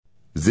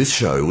This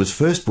show was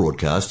first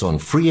broadcast on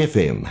Free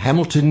FM,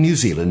 Hamilton, New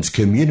Zealand's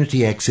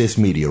community access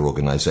media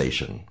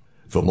organisation.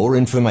 For more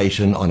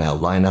information on our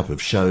lineup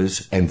of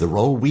shows and the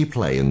role we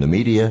play in the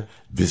media,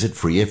 visit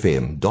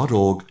freefm.org.nz.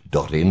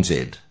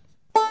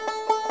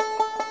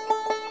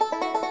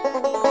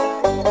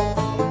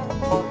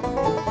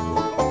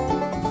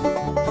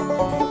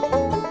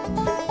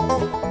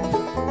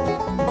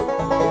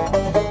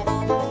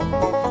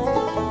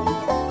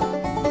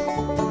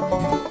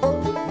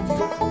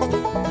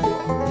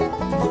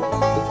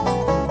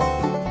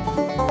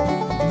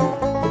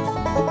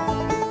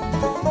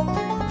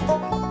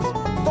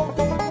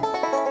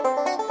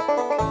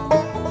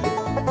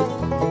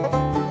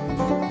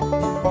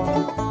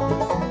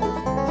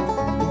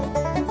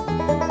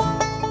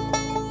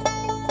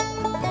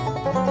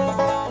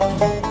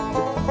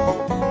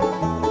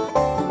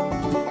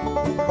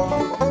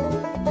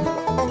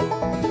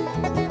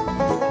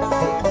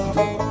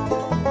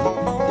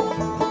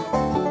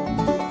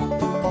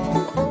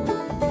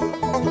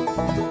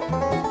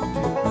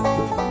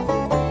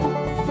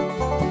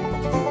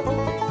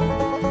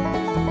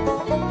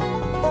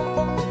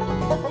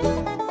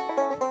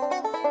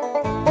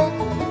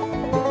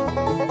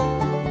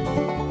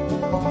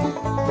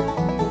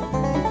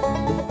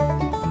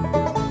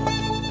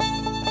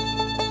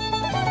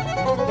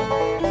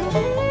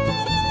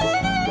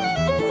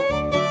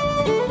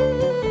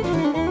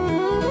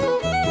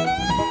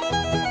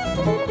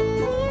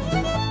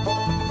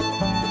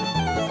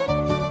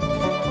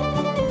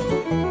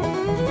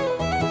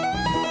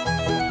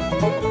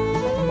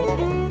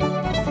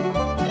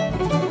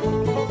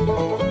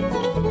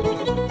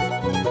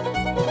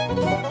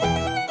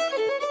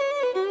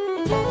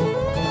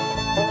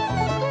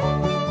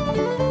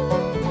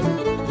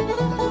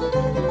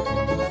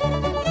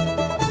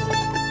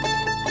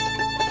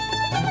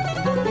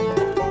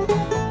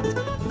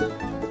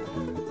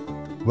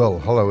 Well,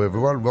 hello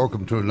everyone.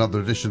 Welcome to another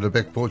edition of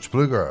Back Porch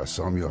Bluegrass.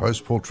 I'm your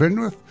host, Paul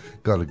Trenworth.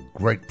 Got a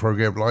great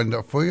program lined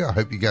up for you. I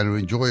hope you're going to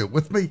enjoy it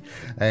with me.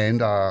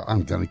 And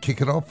I'm going to kick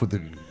it off with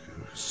a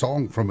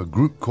song from a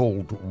group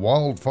called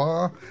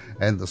Wildfire.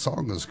 And the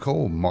song is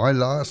called My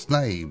Last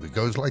Name. It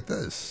goes like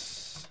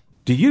this.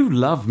 Do you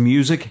love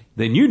music?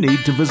 Then you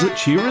need to visit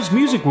Shearer's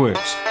Music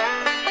Works.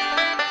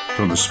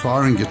 From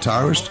aspiring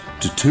guitarist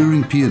to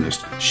touring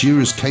pianist,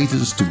 Shearer's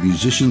caters to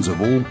musicians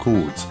of all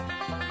chords.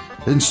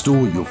 In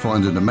store, you'll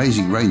find an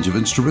amazing range of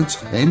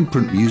instruments and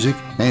print music,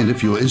 and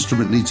if your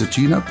instrument needs a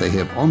tune-up, they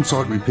have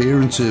on-site repair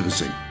and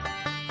servicing.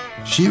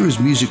 Shearer's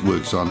Music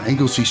Works on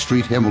Anglesey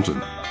Street,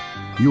 Hamilton.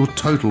 Your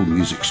total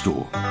music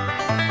store.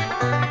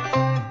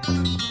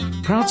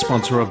 Proud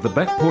sponsor of the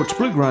Back Porch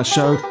Bluegrass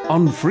Show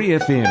on Free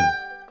FM.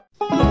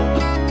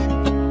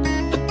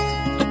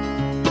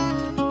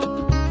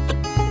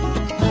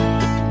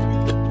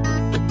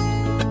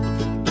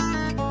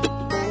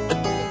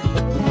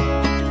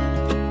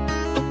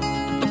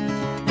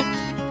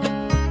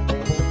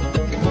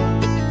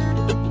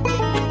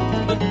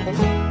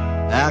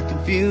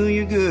 Feel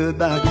your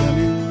goodbye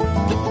coming,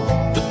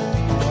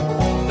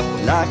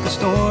 like a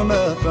storm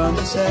up from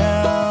the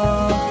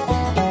south.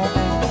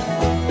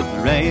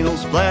 The rain will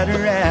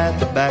splatter at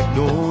the back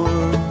door,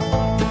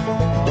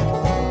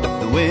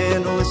 the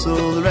wind will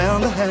whistle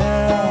around the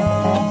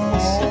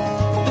house.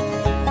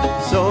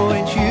 So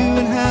it's you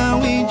and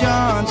Howie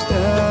Johnston,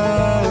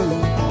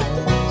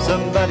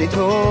 somebody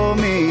told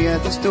me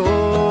at the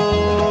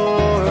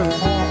store.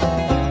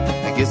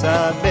 I guess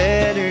I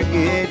better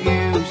get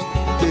used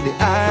to the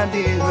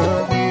idea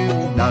of you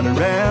not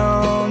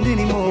around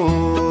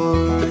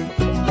anymore.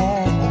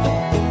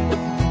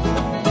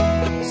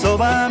 So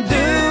I'm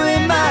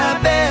doing my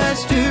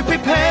best to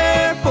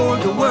prepare for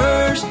the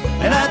worst,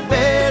 and I'd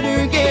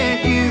better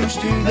get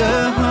used to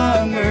the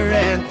hunger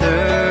and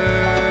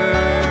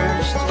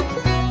thirst.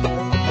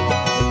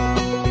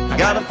 I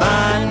gotta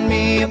find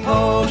me a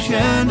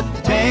potion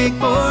to take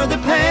for the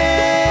pain.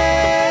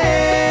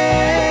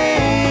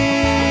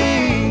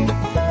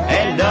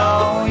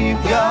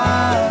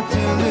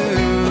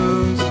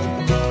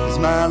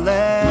 My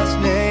last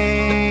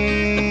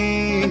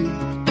name.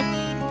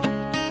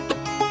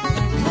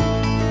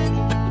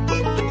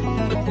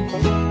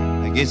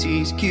 I guess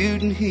he's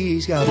cute and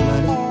he's got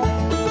money,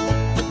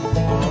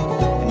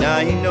 and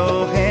I ain't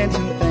no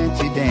handsome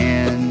fancy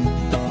Dan.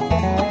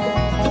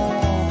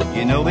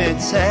 You know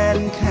it's sad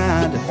and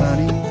kinda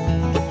funny.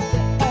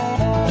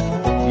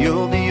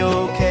 You'll be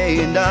okay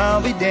and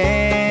I'll be damned.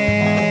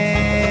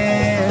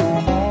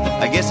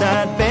 I guess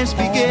I'd best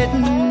be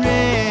getting ready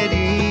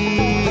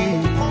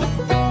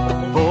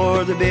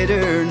the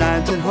bitter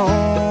nights at home,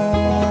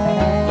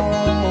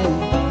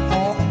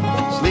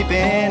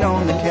 sleeping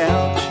on the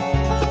couch,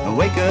 I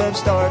wake up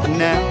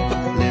starting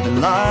out, living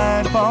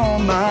life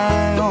on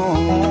my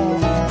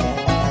own.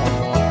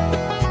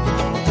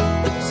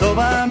 So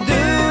I'm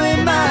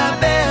doing my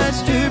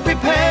best to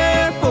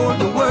prepare for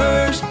the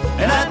worst,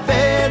 and I'd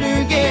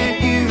better get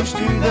used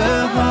to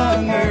the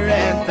hunger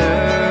and thirst.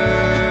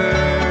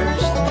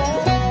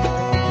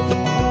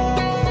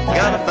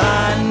 Gotta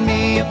find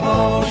me a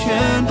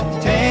potion,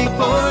 take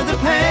for the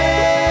pain.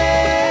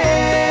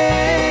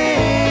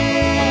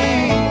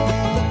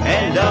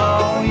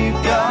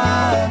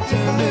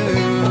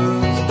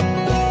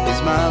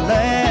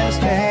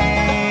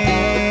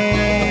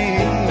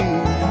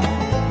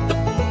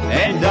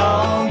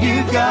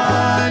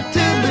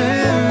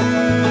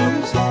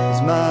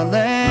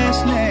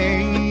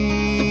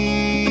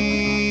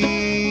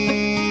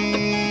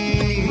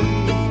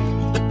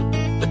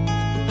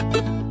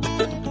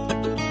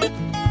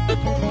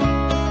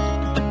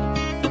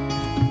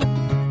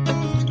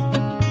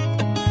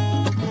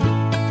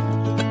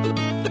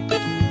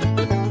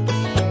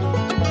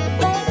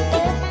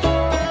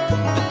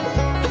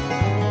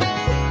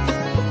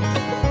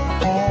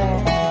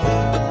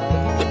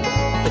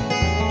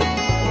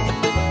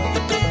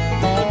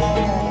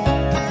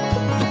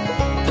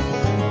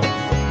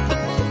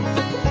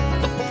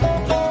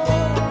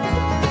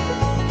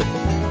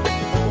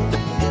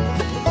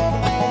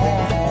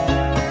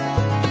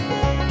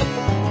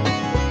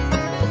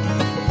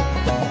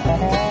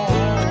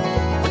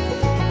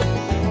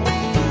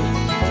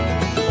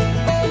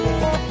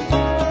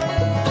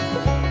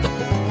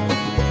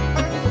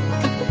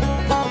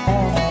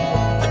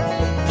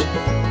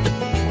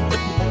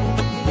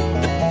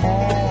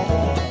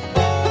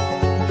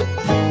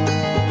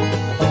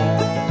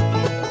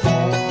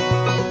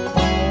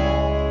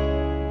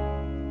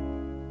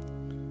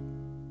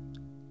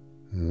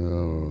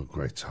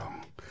 great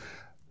song.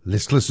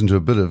 Let's listen to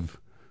a bit of,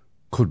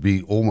 could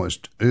be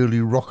almost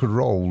early rock and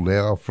roll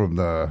now, from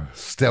the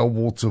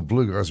stalwarts of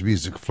bluegrass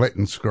music, Flatt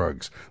and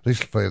Scruggs.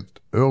 Let's play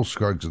Earl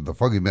Scruggs and the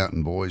Foggy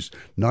Mountain Boys,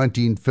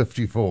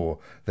 1954.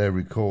 They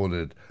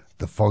recorded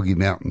the Foggy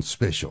Mountain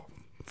Special.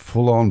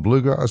 Full-on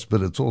bluegrass,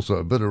 but it's also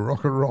a bit of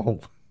rock and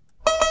roll.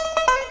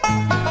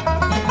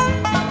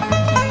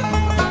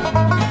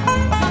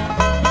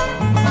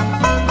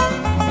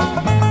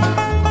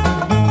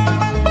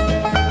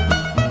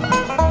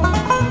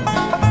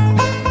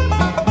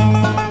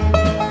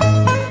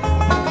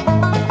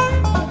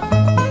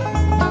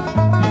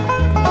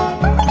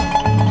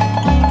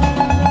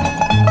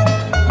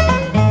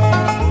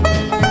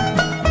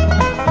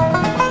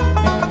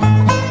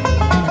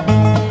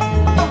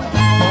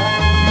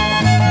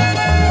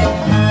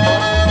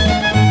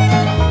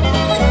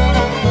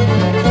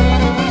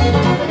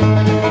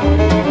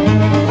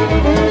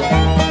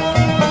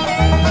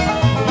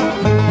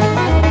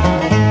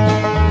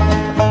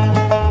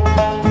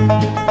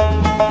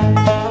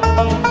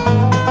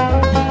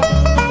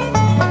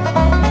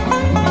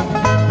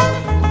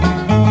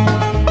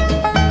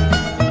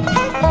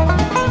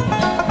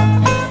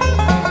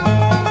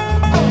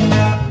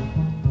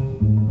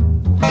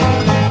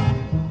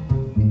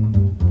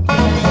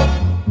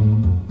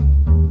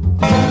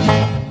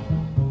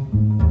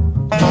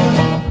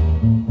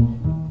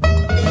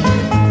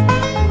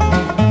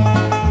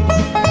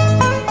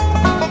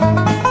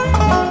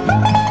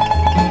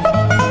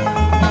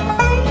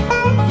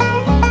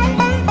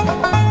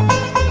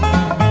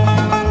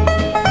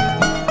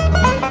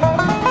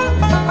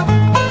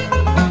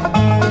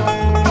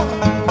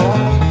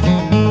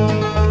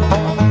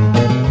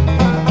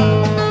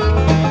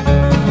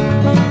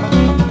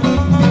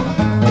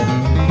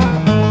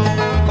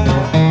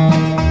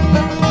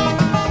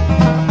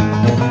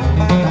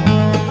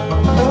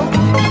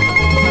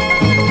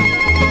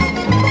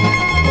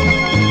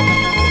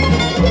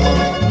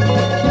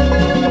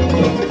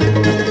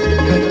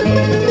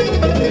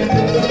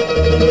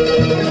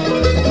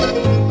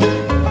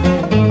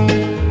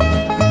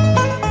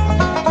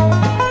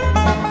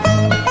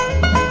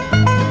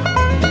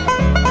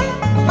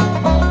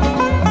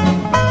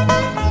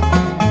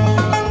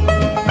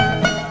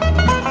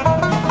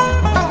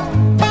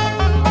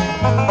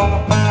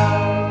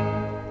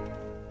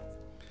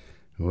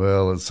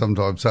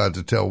 Sometimes hard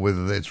to tell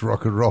whether that's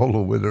rock and roll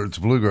or whether it's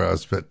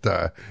bluegrass, but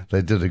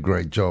they did a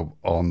great job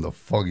on the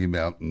Foggy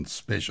Mountain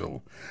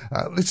Special.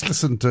 Let's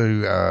listen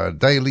to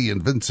Daly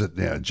and Vincent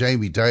now.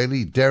 Jamie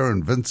Daly,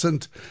 Darren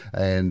Vincent,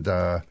 and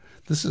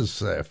this is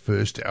their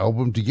first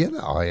album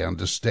together, I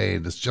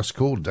understand. It's just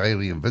called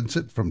Daly and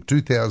Vincent, from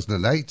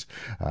 2008.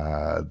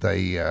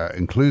 They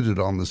included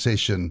on the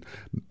session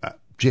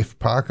Jeff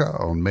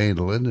Parker on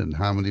mandolin and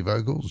harmony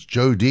vocals,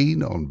 Joe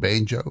Dean on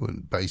banjo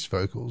and bass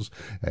vocals,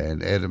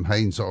 and Adam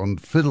Haynes on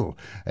fiddle.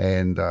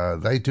 And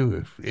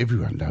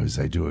everyone knows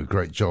they do a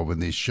great job in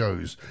their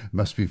shows.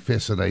 Must be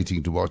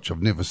fascinating to watch.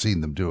 I've never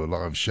seen them do a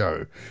live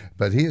show.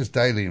 But here's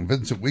Daly and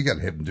Vincent. We're going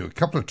to have them do a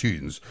couple of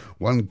tunes,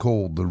 one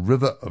called The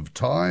River of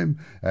Time,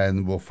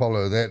 and we'll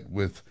follow that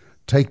with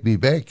Take Me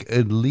Back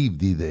and Leave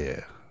Thee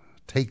There.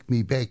 Take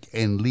Me Back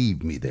and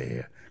Leave Me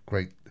There.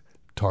 Great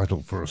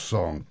title for a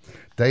song.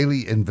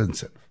 Daly and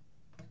Vincent.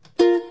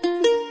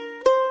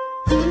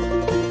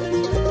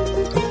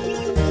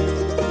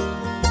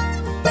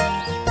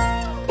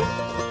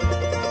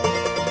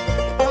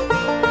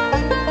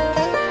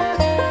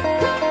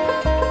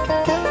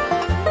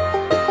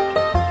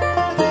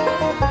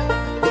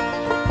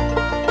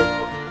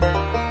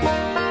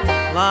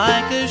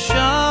 Like a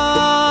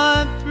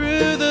shot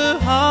through the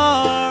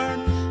heart,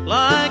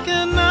 like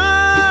a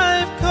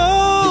knife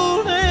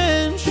cold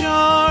and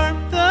sharp,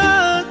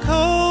 the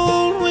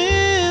cold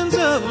winds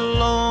of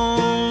longing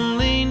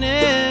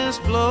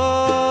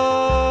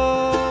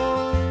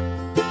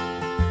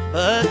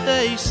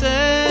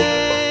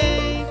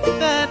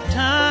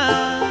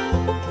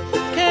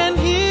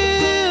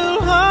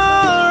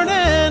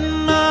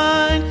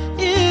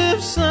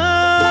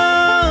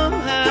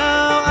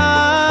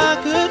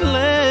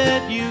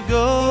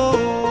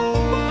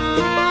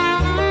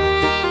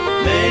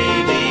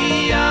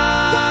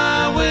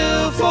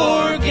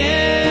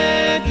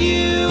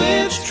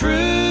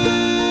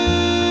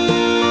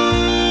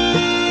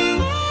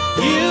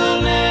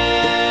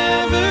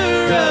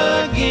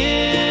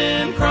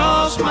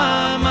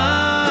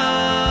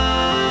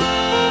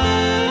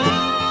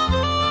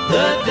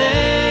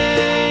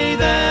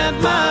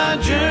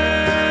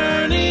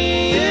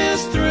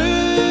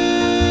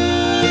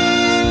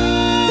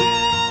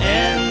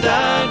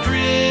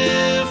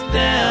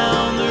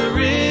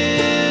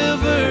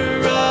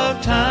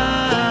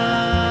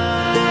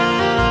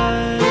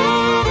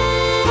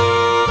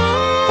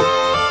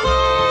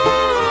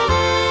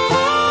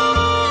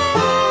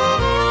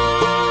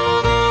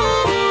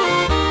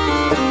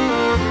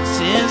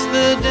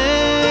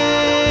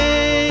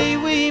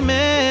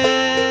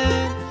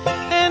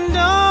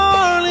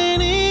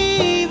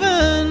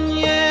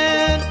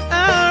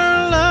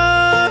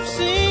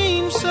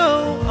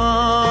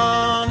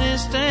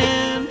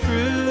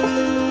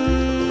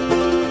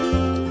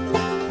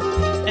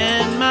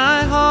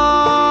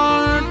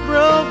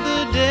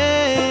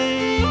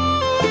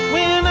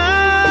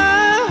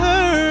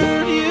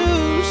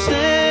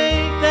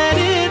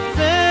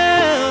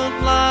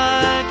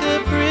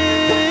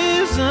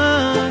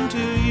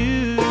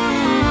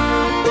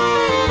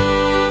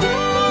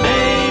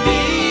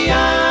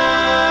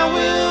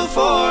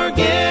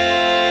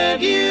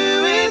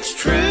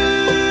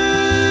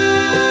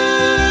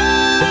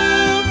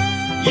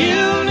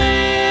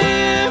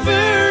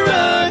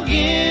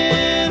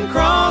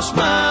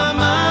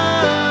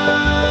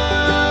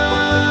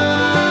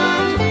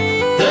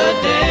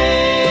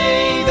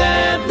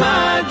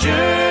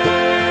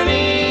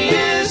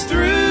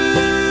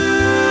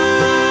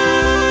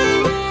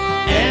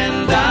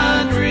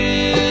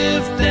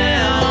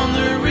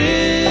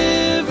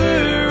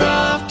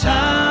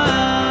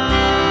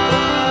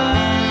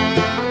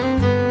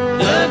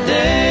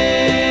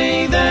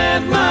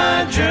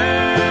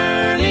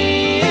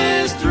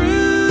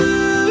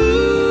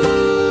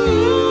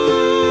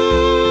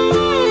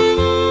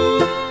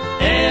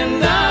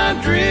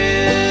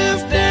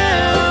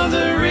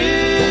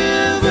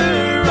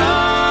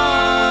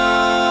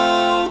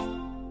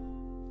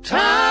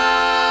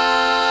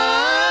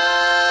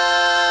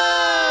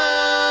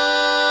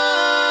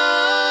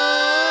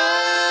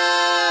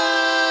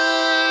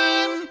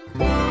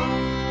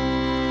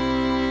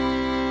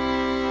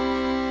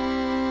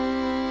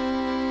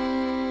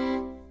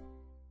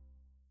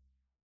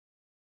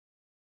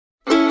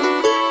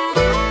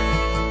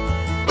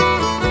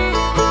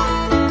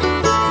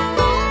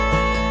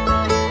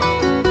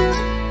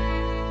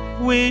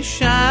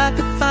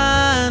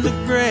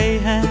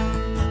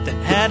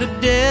had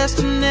a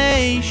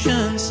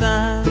destination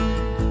sign.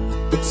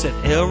 Said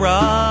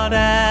Elrod,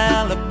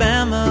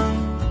 Alabama,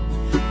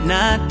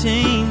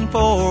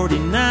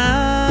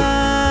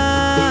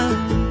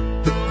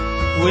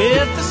 1949.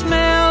 With the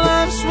smell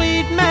of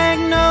sweet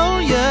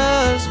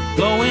magnolias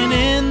blowing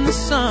in the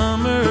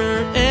summer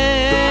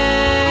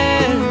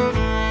air.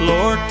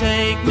 Lord,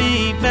 take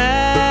me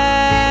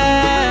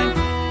back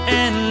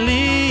and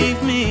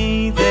leave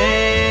me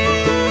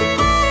there.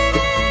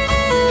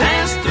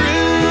 Pass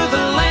through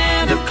the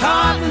land of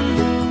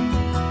cotton,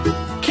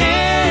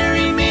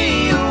 carry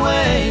me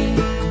away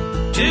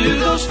to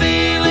those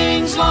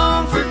feelings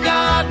long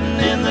forgotten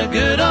in the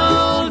good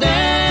old days.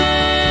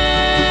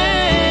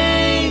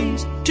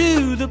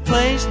 To the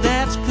place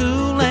that's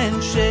cool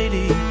and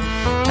shady,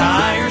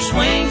 tire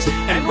swings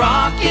and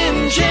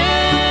rocking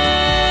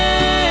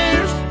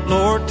chairs.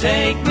 Lord,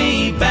 take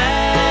me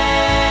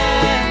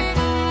back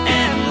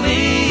and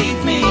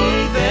leave me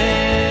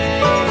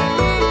there.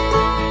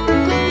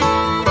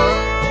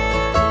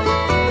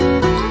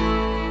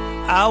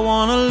 I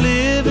wanna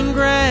live in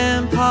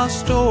Grandpa's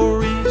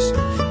stories,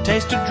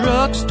 taste a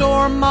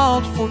drugstore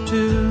malt for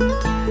two,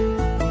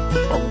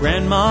 or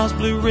Grandma's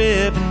blue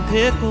ribbon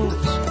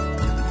pickles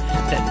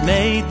that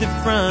made the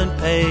front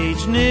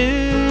page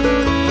news.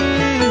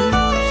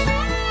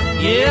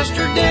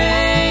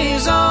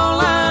 Yesterday's all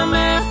I'm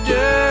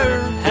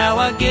after, how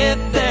I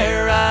get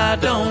there I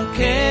don't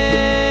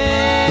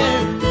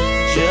care.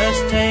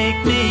 Just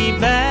take me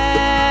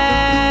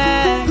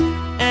back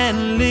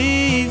and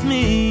leave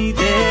me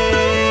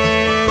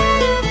there.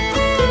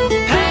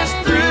 Pass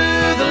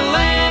through the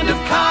land of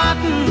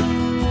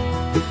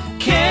cotton,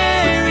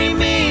 carry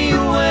me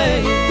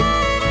away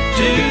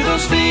to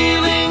those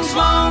feelings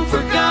long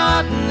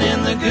forgotten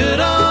in the good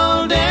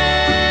old days.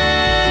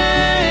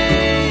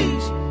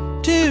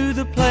 To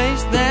the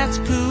place that's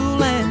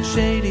cool and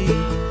shady,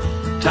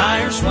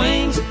 tire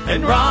swings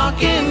and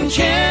rocking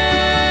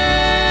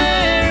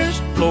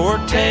chairs.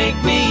 Lord, take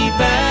me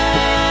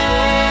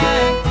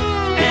back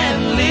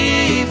and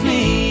leave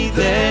me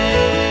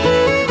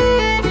there.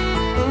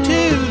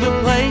 To the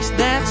place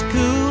that's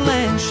cool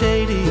and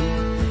shady,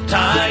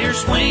 tire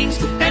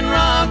swings and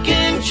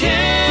rocking chairs.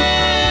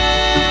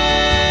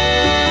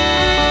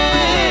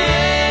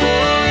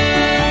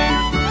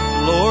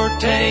 Lord,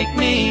 take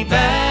me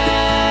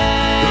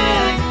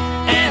back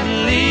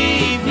and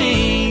leave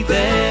me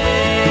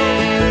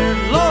there.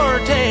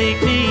 Lord,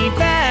 take me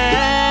back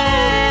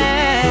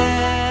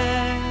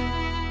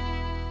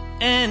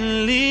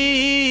and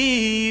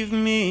leave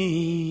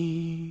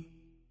me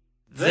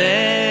there.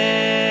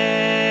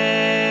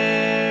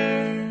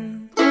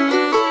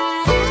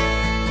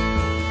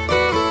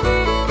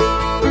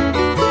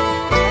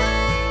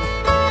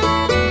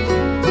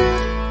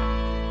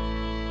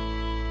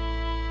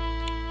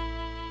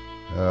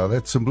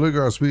 That's some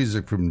bluegrass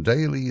music from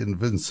Daly and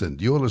Vincent.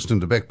 You're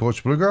listening to Back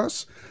Porch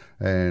Bluegrass,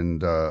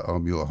 and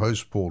I'm your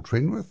host, Paul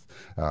Trenwith.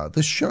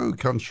 This show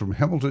comes from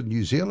Hamilton,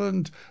 New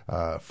Zealand,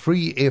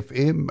 Free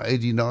FM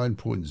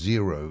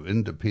 89.0,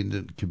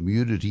 independent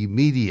community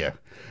media.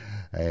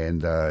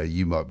 And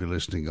you might be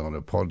listening on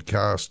a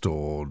podcast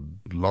or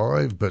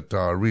live, but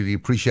I really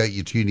appreciate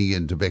you tuning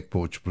in to Back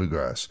Porch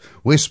Bluegrass.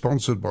 We're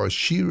sponsored by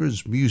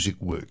Shearer's Music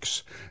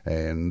Works,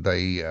 and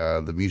they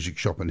are the music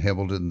shop in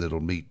Hamilton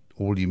that'll meet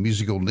all your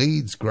musical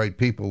needs. Great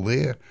people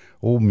there,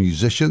 all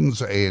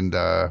musicians, and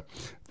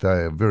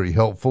they're very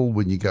helpful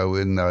when you go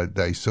in.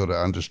 They sort of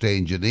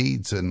understand your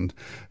needs, and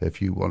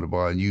if you want to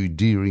buy a new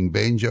Deering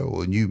banjo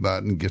or a new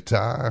Martin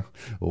guitar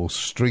or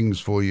strings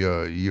for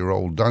your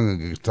old Dunga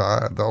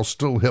guitar, they'll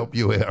still help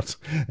you out,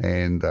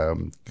 and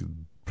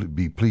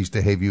be pleased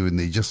to have you in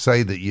there. Just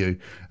say that you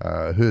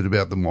heard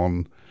about them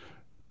on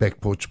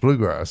Back Porch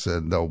Bluegrass,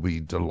 and they'll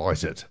be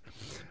delighted.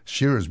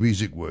 Shearer's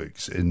Music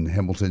Works in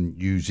Hamilton,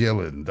 New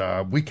Zealand.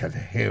 We could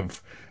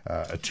have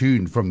a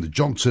tune from the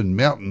Johnson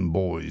Mountain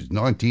Boys,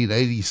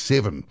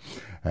 1987.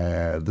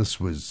 This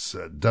was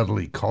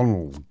Dudley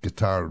Connell,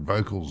 guitar and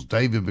vocals,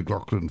 David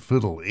McLaughlin,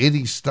 fiddle,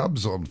 Eddie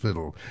Stubbs on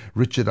fiddle,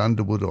 Richard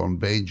Underwood on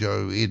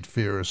banjo, Ed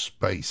Ferris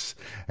bass,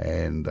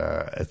 and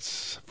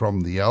it's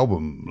from the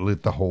album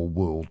Let the Whole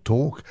World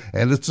Talk,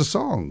 and it's a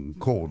song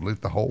called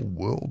Let the Whole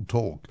World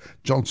Talk.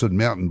 Johnson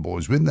Mountain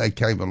Boys, when they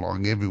came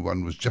along,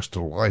 everyone was just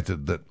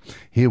delighted that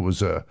here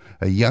was a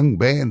young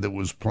band that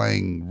was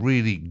playing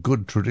really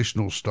good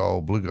traditional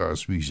style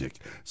bluegrass music.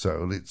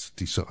 So let's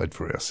decide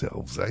for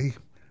ourselves, eh?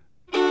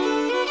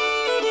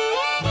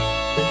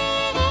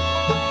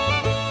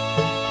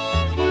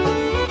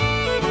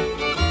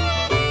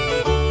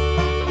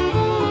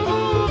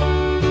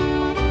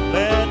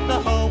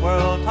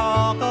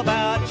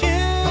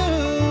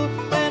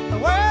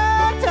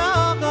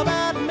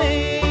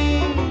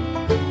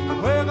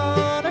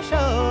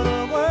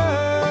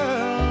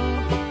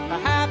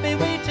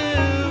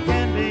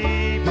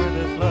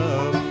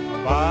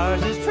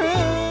 Is true,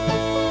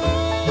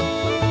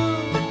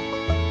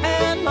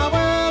 and my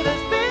world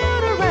is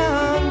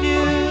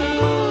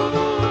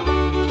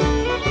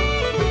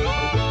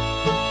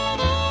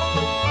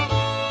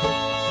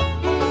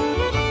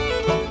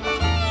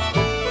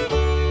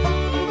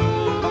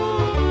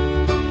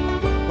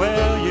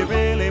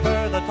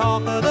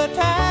talk of the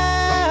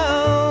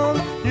town.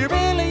 You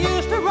really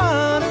used to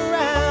run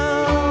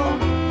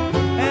around,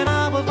 and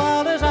I was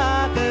wild as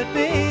I could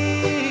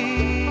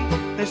be.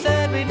 They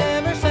said we'd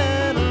never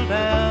settle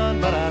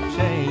down, but I've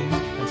changed,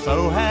 and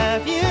so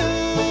have you.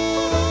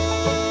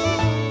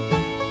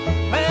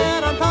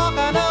 Man, I'm talking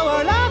of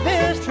our love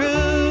is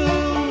true,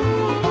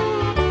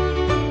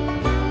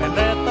 and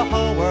let the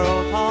whole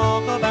world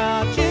talk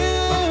about you.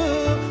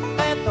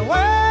 Let the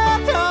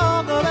world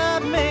talk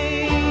about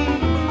me.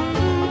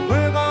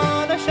 We're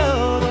gonna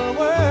show the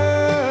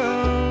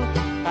world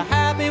how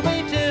happy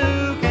we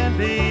two can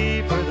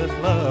be, for this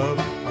love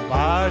of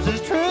ours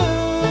is true.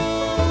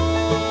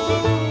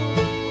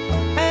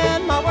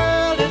 And my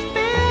world is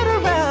built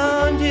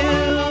around you.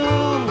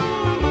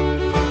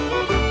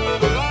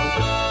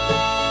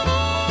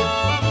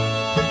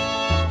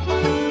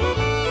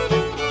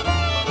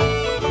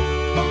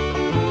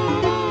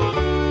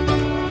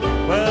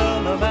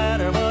 Well, no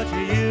matter what you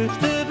used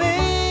to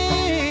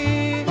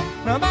be,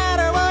 no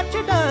matter what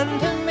you've done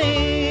to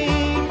me,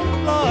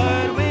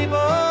 Lord, we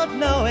both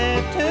know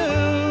it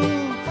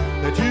too,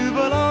 that you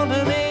belong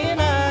to me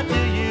and I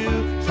to you.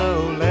 So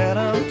let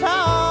 'em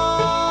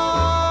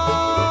talk.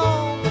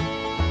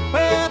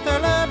 With their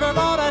love, we're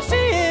gonna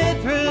see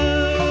it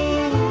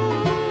through,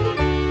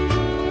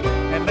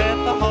 and let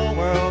the whole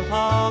world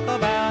talk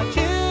about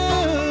you.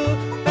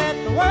 Let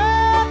the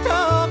world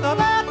talk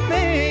about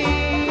me.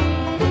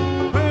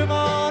 We're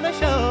gonna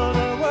show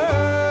the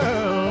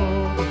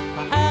world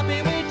how happy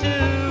we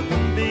two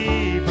can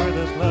be, for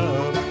this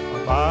love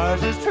of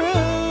ours is true.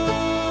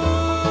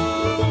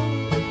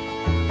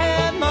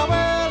 And my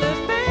world is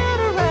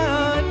built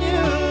around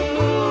you.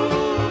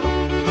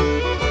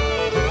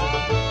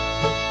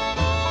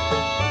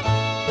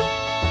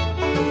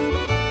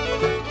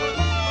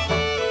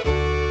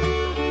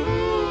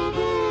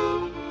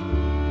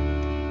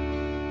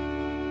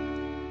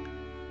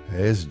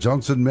 There's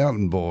Johnson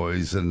Mountain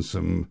Boys and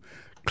some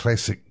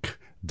classic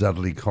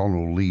Dudley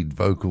Connell lead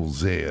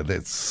vocals there.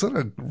 That's sort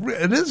of,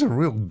 it is a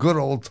real good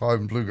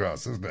old-time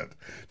bluegrass, isn't it?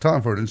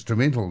 Time for an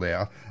instrumental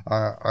now.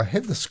 I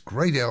have this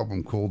great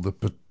album called the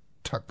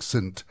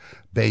Patuxent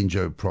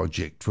Banjo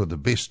Project, for the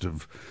best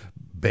of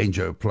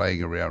banjo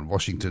playing around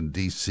Washington,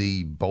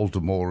 D.C.,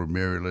 Baltimore,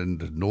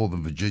 Maryland,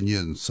 Northern Virginia,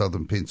 and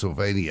Southern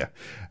Pennsylvania.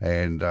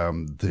 And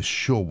there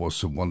sure was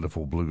some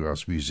wonderful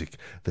bluegrass music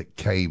that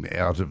came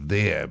out of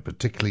there,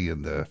 particularly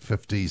in the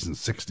 50s and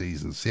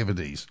 60s and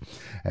 70s.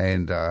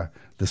 And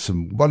there's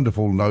some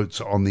wonderful notes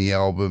on the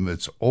album.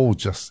 It's all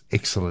just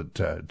excellent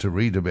to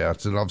read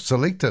about. And I've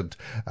selected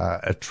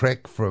a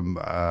track from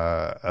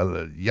a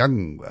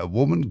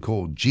woman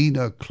called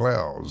Gina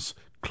Clowes,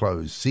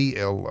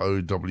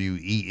 C-L-O-W-E-S,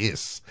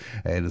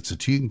 and it's a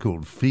tune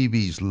called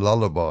Phoebe's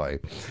Lullaby.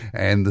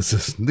 And there's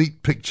this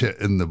neat picture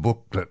in the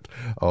booklet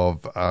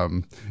of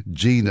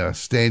Gina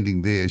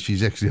standing there.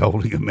 She's actually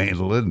holding a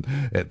mandolin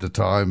at the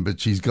time, but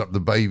she's got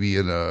the baby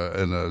in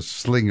a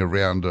sling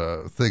around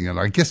a thing, and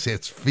I guess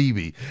that's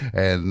Phoebe.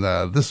 And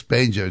this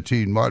banjo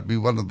tune might be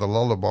one of the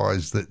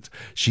lullabies that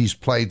she's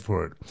played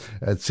for it.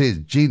 It says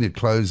Gina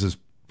Clowes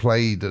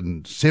played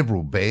in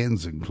several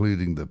bands,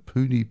 including the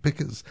Pony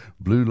Pickers,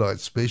 Blue Light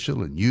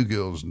Special, and New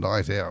Girls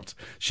Night Out.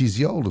 She's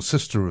the older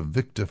sister of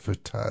Victor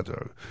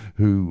Furtado,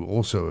 who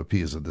also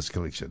appears in this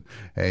collection.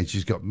 And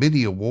she's got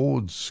many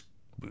awards,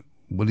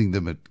 winning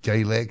them at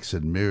Galax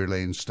and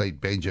Maryland State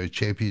Banjo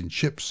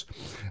Championships.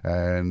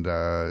 And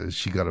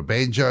she got a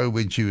banjo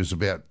when she was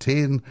about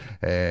 10,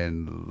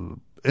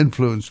 and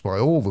influenced by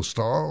all the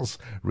styles,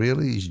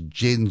 really.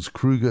 Jens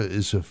Kruger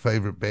is her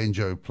favourite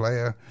banjo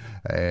player,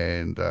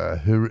 and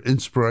her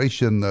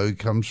inspiration, though,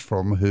 comes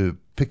from her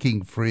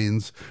picking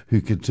friends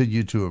who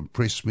continue to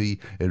impress me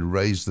and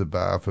raise the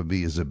bar for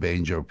me as a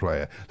banjo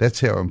player. That's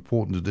how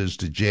important it is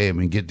to jam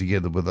and get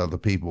together with other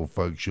people,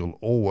 folks. You'll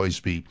always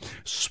be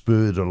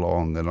spurred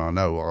along, and I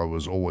know I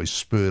was always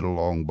spurred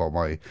along by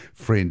my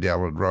friend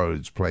Alan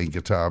Rhodes playing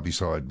guitar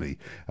beside me.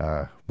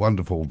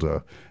 Wonderful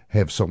to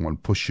have someone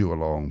push you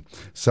along.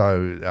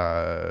 So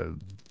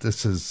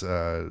this is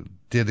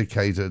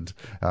dedicated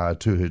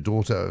to her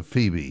daughter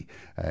Phoebe,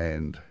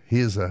 and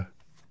here's a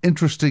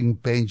interesting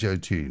banjo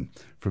tune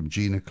from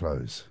Gina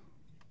Clowes.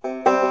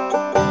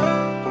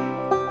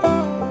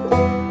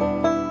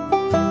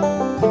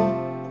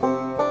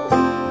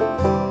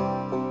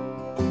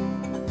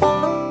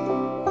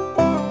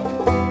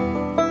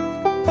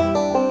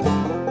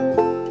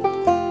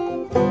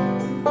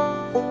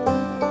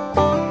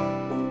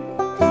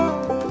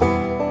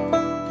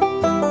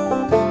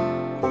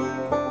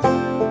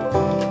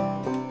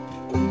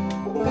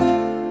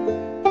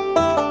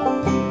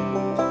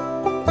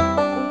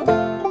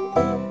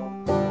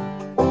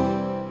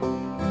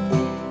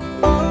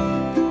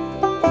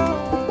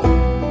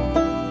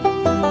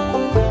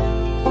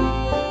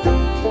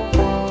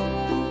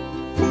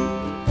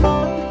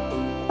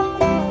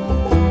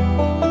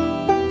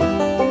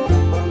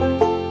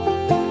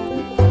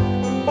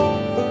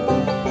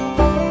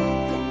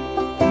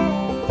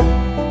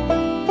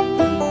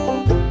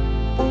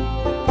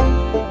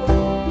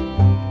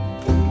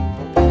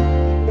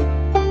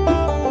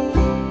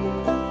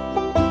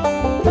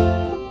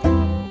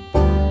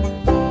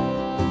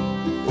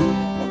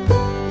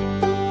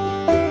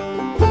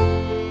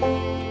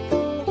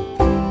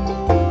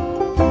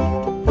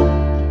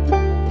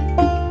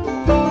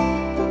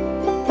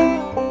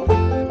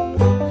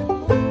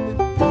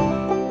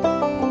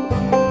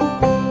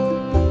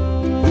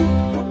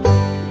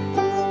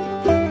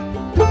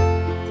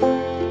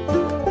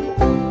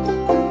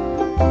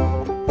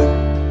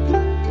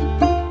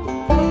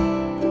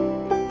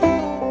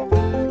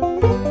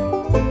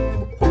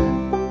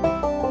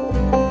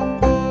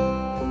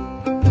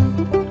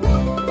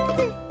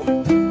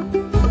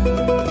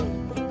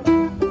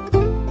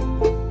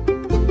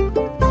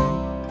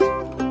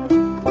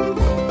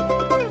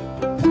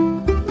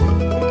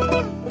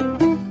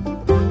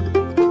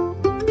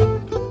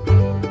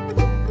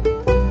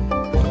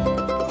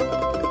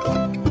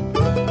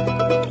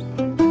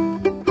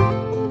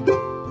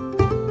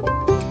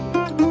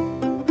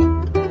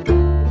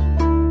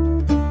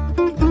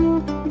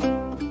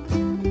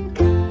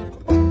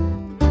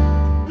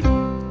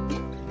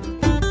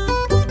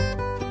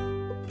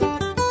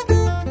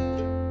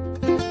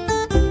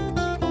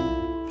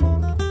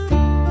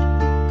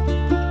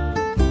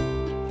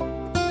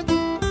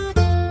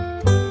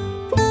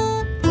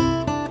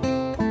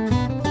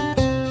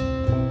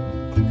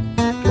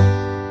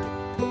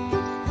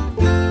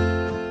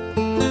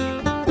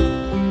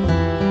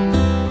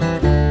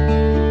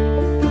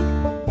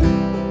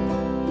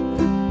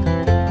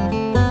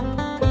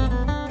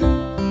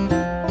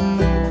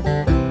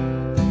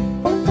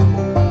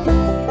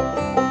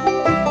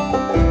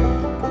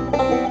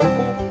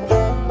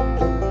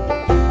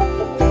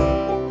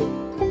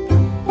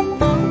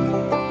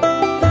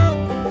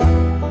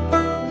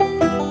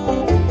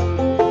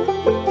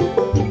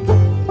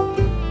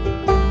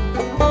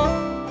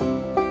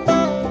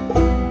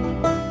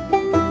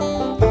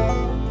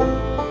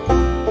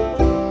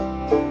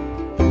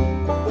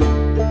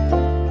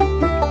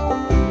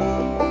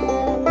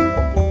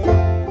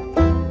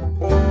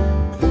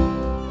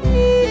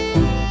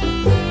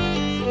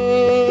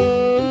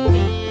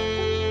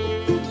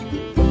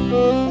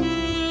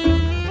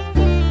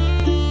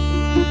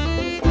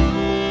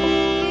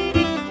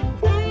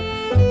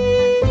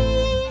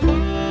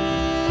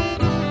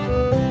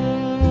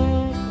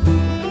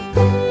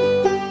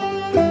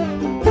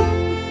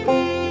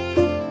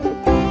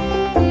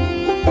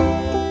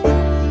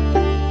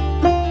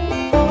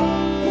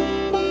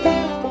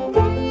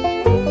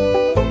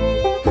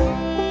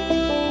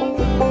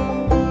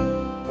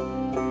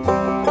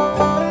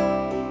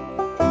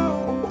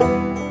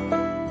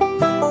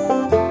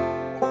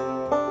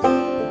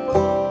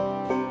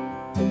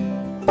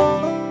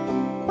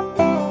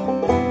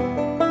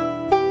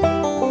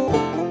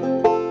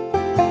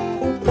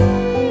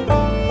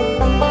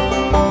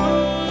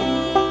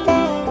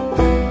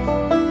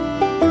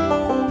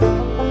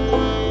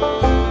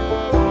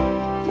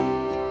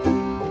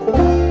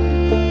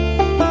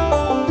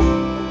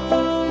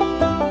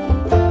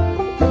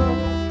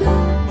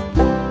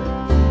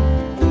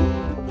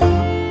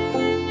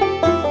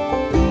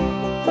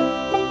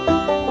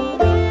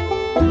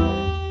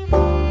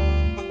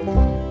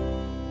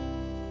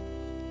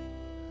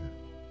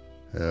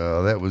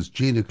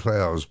 Gina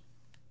Clowes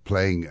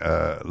playing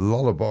a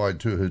lullaby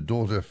to her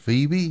daughter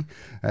Phoebe,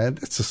 and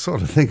it's the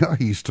sort of thing I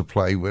used to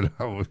play when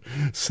I was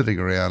sitting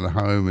around at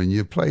home, and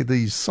you play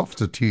these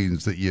softer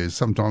tunes that you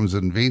sometimes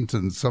invent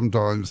and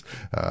sometimes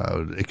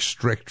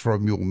extract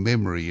from your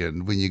memory,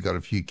 and when you've got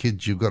a few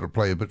kids you've got to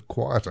play a bit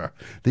quieter.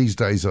 These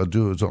days I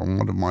do it on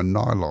one of my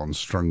nylon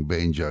strung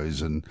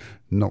banjos and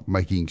not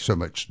making so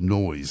much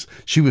noise.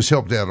 She was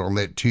helped out on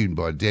that tune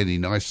by Danny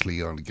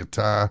Nicely on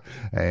guitar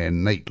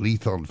and Nate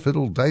Leith on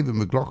fiddle, David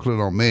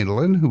McLaughlin on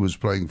mandolin, who was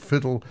playing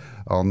fiddle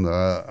on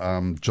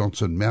the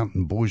Johnson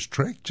Mountain Boys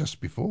track just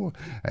before,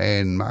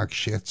 and Mark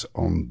Schatz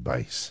on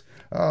bass.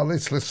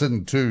 Let's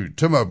listen to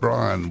Tim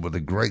O'Brien with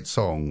a great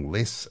song,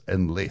 Less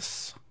and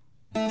Less.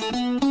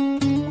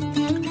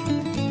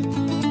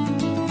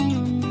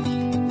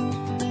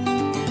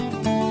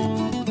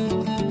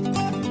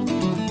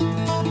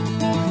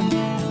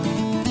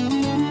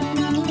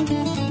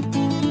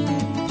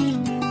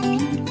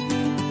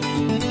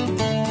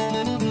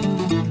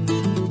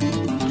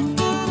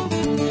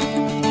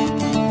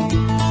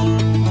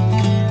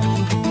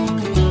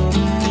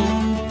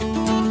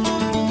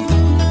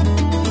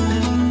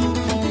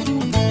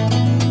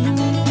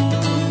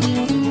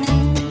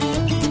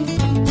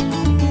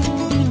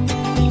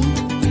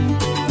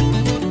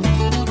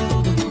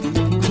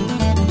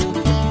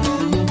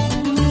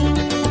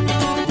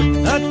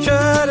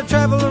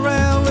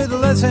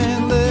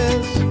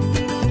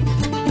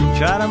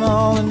 Try them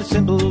all in the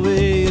simple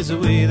way is the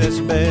way that's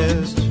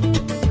best.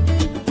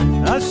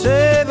 I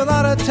save a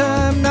lot of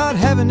time not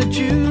having to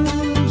choose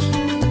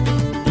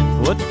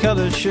what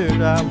color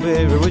shirt I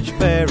wear or which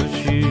pair of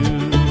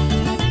shoes.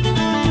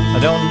 I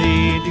don't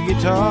need the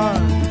guitar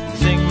to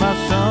sing my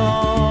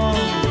song.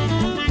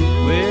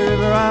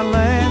 Wherever I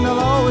land I'll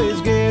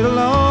always get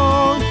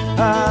along.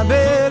 I've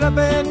been up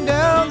and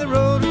down the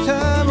road a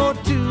time or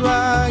two,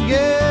 I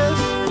guess.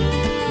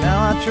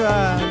 Now I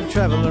try to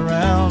travel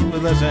around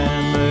with less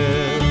and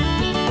less.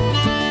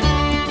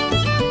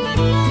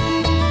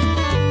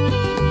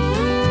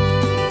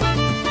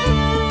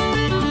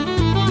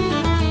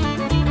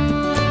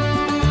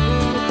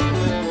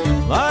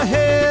 I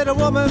had a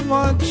woman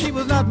once, she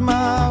was not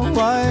my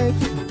wife.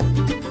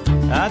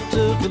 I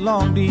took a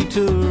long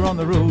detour on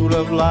the road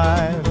of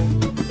life.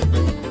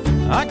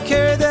 I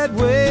carried that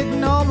weight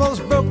and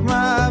almost broke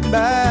my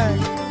back.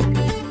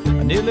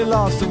 I nearly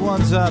lost the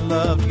ones I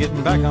loved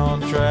getting back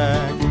on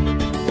track.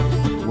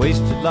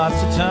 Wasted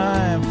lots of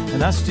time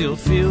and I still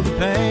feel the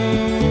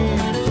pain.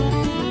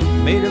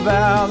 Made a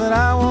vow that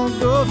I won't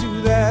go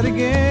through that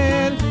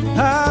again.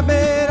 I've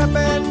been up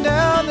and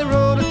down the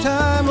road a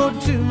time or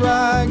two,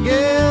 I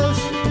guess.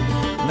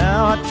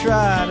 Now I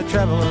try to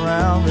travel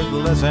around with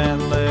less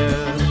and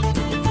less.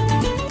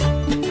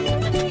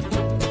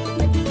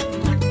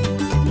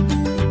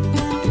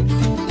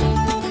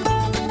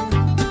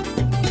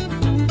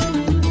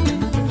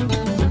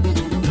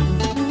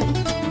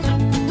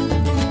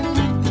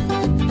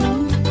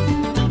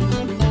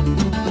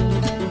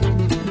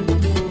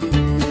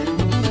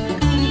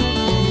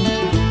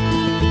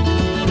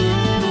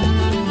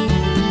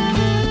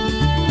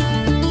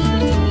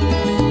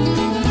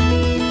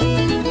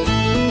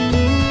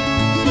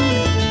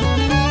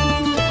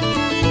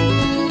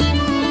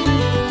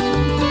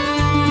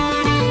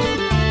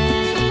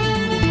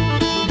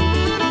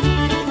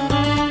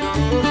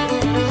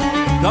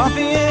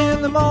 Coffee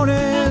in the morning,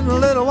 a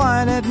little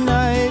wine at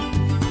night.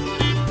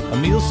 A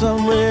meal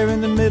somewhere in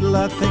the middle,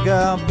 I think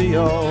I'll be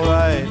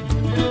alright.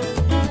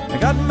 I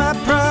got my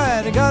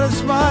pride, I got a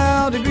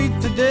smile to greet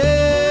the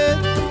day.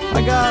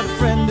 I got a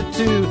friend or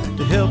two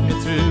to help me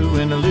through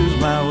when I lose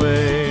my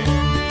way.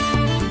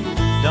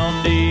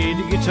 Don't need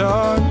a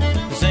guitar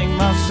to sing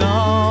my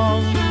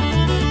song.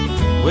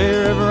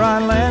 Wherever I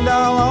land,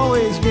 I'll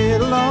always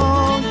get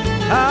along.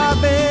 I've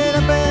been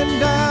up and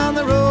down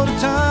the road a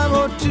time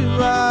or two,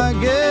 I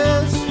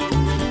guess.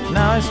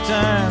 Now it's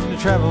time to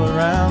travel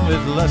around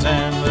with less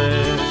and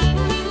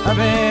less. I've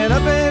been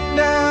up and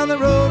down the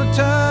road a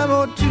time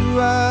or two,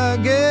 I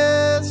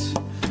guess.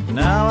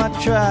 Now I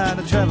try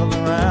to travel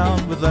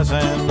around with less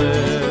and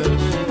less.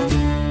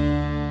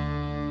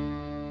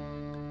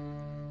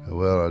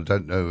 Well, I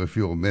don't know if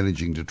you're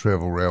managing to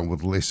travel around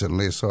with less and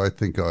less. I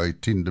think I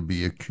tend to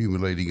be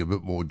accumulating a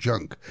bit more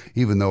junk.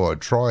 Even though I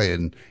try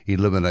and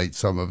eliminate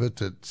some of it,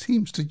 it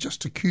seems to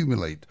just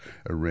accumulate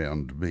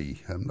around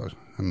me. I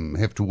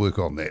have to work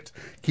on that.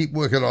 Keep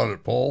working on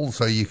it, Paul,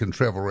 so you can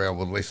travel around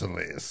with less and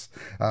less.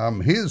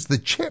 Here's the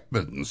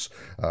Chapmans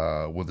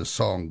with a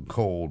song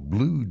called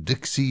Blue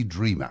Dixie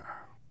Dreamer.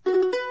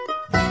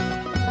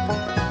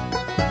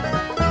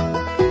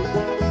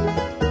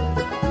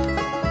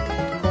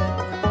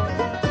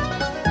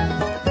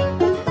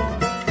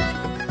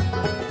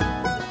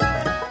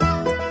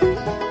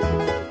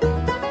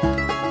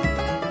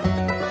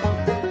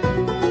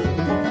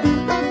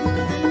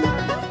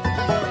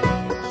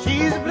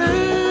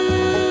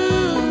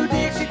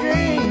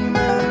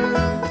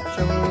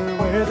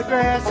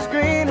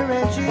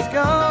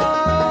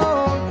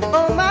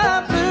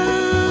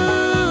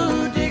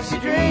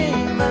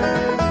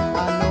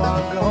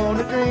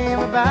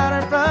 About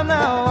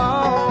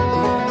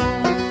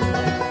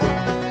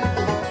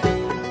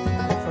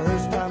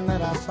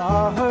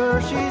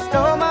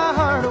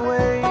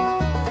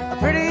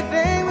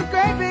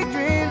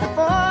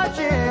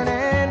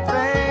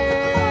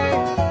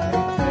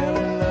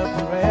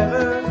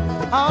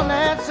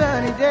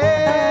sunny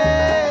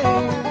day.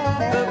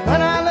 But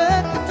when I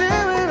looked into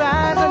her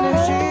eyes, I knew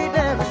she'd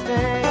never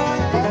stay.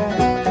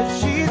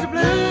 'Cause she's a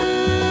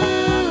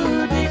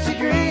blue Dixie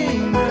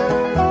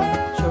dreamer.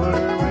 Show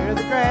her where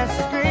the grass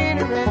is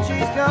greener and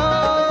she's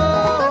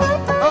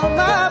gone. Oh,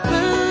 my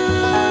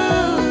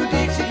blue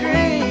Dixie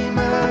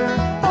dreamer.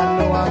 I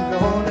know I'm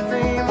gonna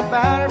dream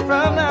about her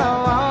from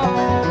now on.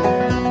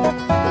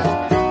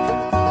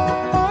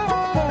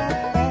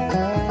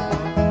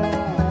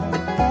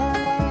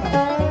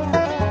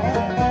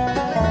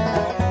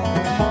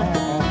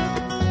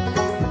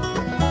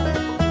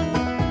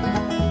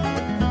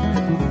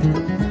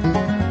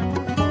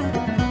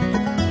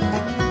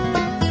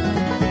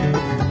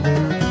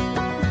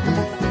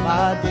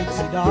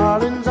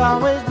 Darling's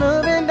always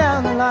moving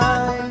down the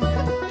line,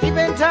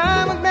 keeping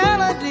time with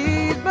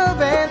melodies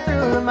moving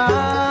through her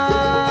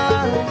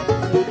mind.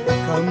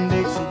 Come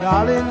Dixie,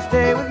 darling,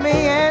 stay with me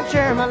and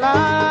share my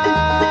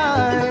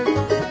life.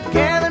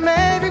 Together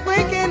maybe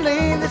we can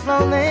leave this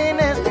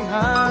loneliness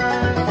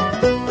behind.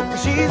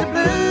 She's a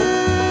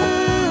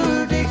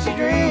blue Dixie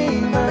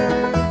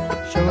dreamer.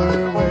 Show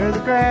her where the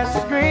grass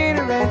is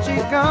greener and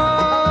she's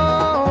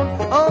gone.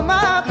 Oh,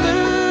 my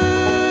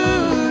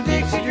blue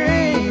Dixie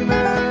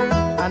dreamer.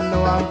 I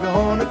know I'm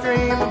gonna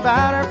dream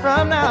about her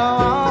from now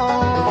on.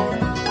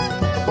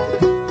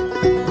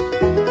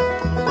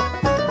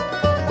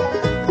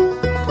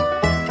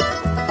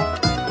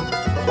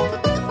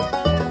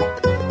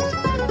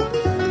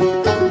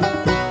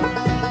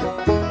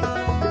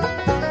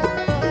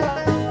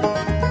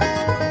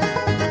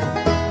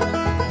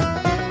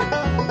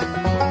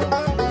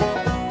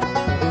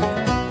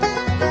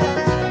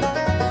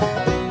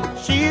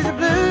 She's a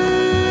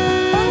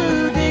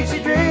blue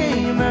Dixie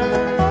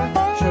dreamer.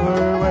 Show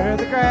her where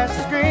the grass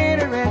is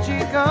greener and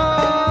she's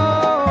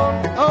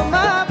gone. Oh,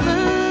 my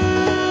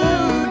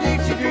blue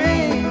Dixie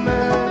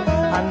dreamer.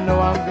 I know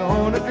I'm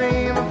gonna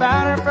dream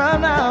about her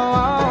from now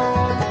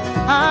on.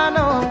 I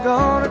know I'm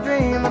gonna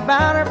dream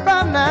about her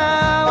from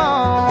now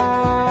on.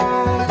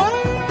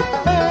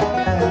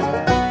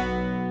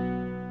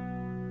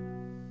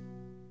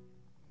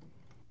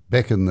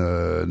 Back in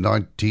the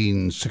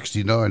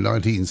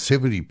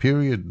 1969-1970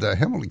 period, the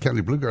Hamilton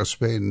County Bluegrass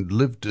Band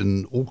lived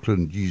in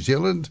Auckland, New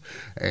Zealand,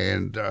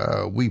 and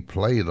we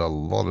played a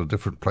lot of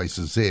different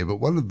places there.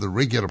 But one of the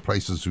regular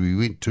places we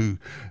went to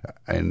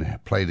and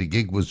played a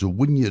gig was the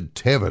Wynyard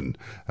Tavern,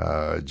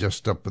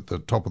 just up at the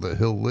top of the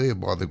hill there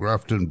by the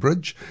Grafton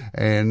Bridge.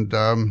 And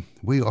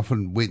we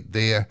often went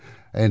there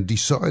and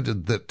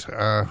decided that,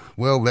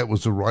 that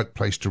was the right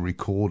place to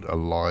record a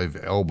live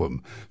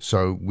album.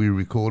 So we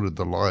recorded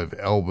the live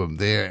album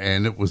there,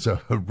 and it was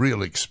a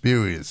real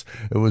experience.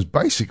 It was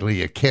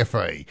basically a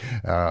cafe,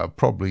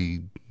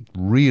 probably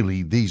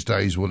really these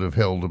days would have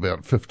held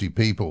about 50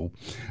 people.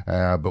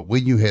 But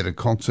when you had a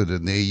concert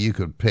in there, you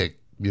could pack,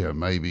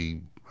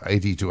 maybe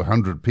 80 to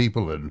 100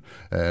 people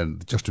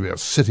and just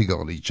about sitting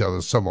on each other,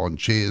 some on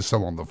chairs,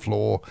 some on the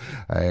floor.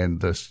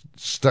 And the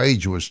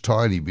stage was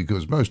tiny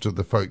because most of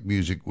the folk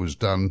music was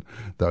done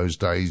those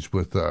days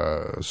with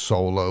a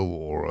solo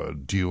or a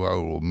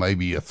duo or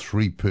maybe a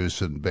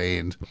 3-person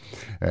band.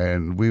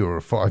 And we were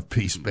a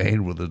 5-piece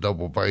band with a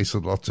double bass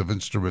and lots of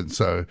instruments.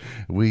 So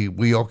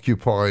we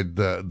occupied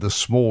the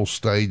small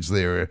stage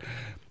there.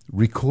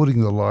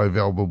 Recording the live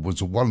album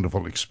was a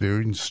wonderful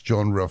experience.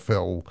 John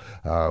Raphael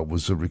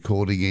was the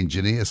recording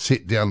engineer,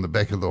 set down the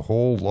back of the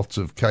hall, lots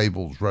of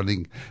cables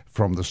running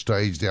from the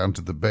stage down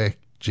to the back.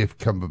 Jeff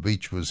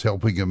Cumberbeach was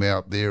helping him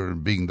out there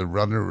and being the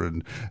runner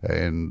and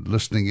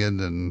listening in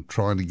and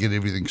trying to get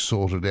everything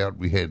sorted out.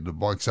 We had the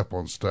mics up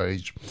on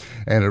stage,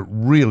 and it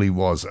really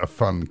was a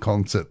fun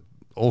concert.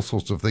 All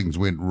sorts of things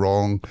went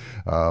wrong.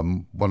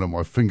 One of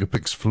my finger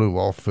picks flew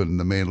off and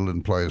the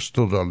mandolin player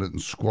stood on it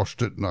and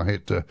squashed it, and I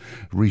had to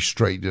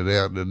re-straighten it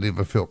out, and it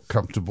never felt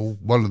comfortable.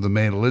 One of the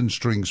mandolin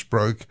strings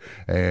broke,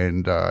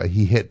 and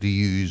he had to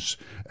use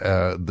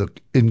the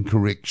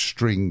incorrect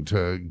string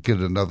to get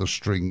another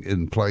string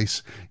in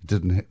place. He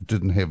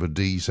didn't have a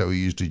D, so he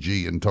used a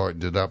G and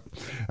tightened it up.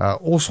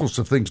 All sorts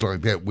of things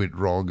like that went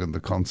wrong in the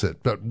concert,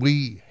 but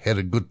we had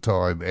a good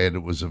time, and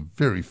it was a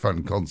very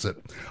fun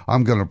concert.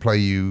 I'm going to play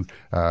you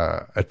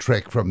a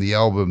track from the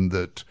album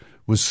that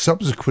was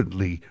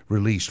subsequently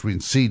released when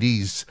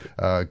CDs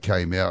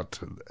came out.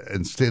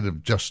 Instead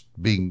of just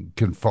being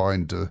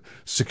confined to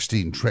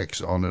 16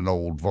 tracks on an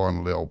old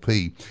vinyl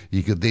LP,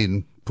 you could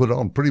then put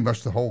on pretty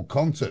much the whole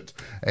concert.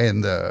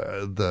 And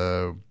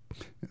the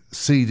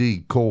CD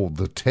called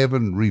The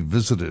Tavern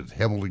Revisited,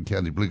 Hamilton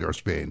County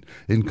Bluegrass Band,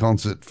 in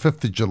concert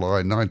 5th of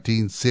July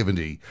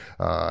 1970,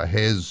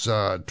 has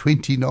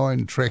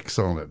 29 tracks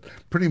on it,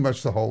 pretty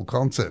much the whole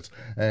concert.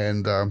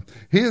 And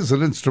here's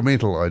an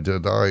instrumental I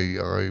did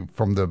I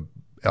from the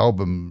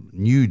album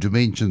New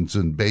Dimensions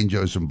in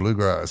Banjos and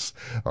Bluegrass.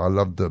 I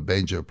loved the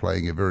banjo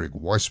playing of Eric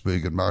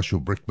Weisberg and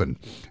Marshall Brickman,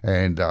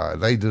 and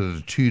they did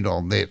a tune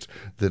on that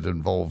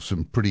involves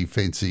some pretty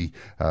fancy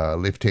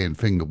left-hand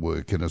finger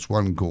work, and it's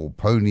one called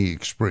Pony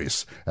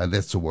Express, and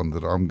that's the one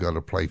that I'm going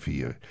to play for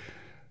you.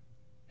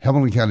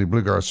 Hamilton County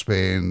Bluegrass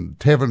Band,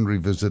 Tavern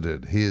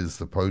Revisited. Here's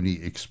the Pony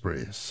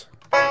Express.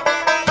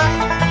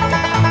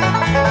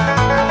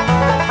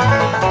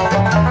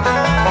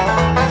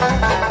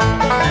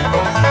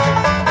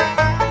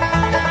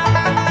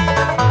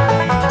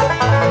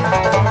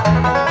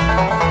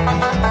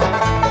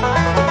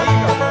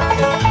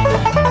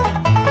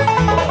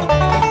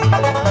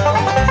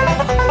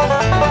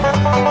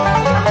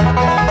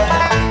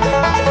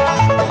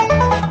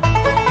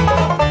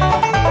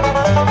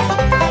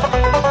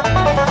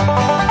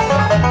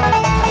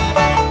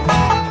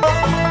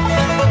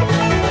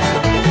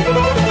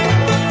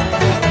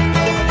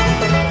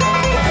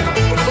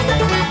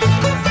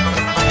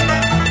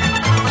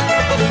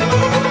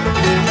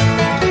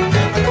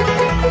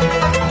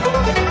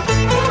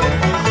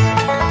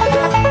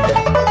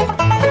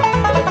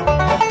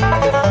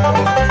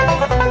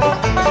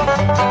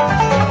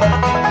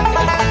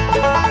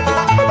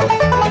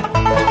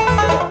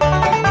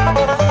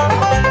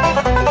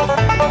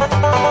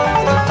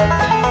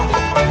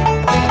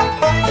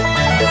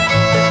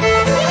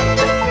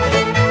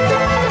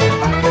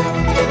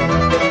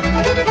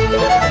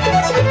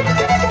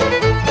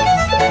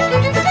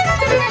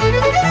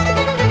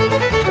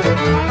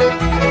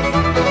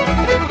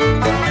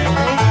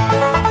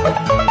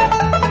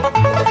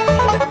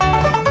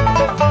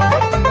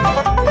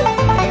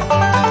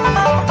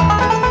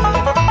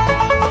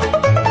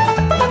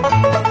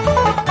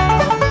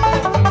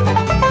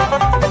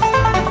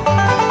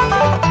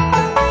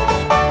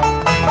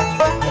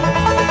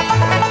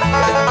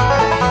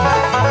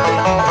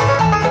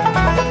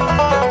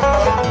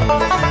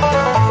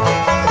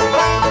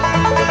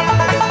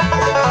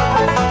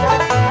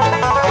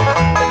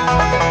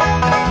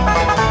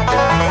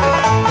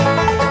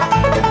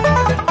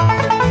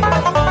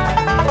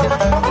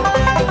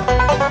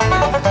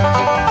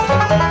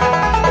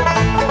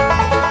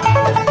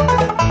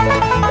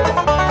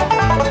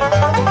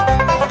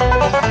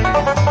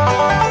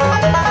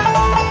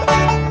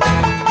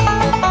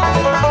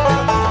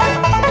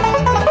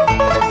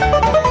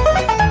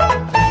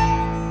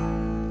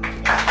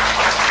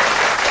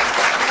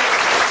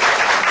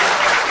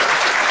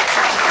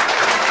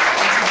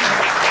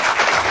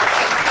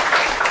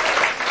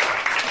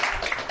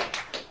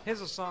 Here's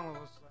a song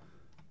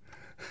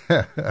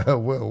that was...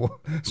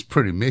 Well, it's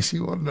pretty messy,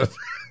 wasn't it?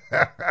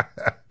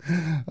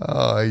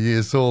 Oh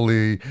yes, all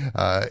the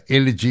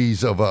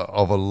energies of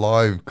a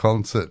live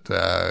concert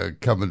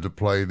come into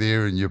play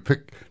there, and you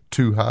pick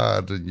too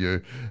hard, and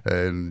you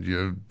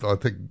I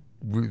think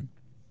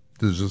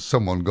there's just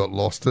someone got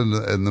lost in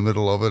the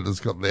middle of it. It's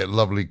got that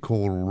lovely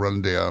choral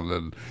rundown,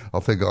 and I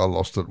think I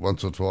lost it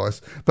once or twice.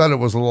 But it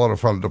was a lot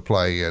of fun to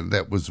play, and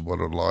that was what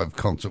a live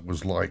concert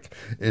was like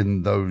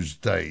in those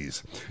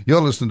days. You're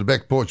listening to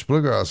Back Porch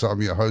Bluegrass.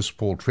 I'm your host,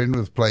 Paul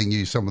Trenwith, playing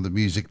you some of the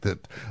music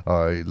that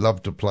I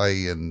love to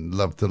play and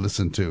love to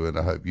listen to, and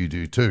I hope you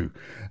do too.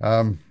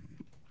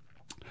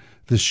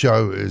 This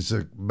show is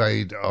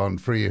made on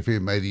Free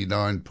FM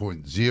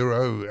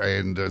 89.0,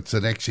 and it's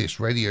an access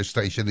radio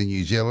station in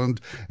New Zealand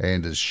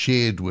and is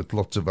shared with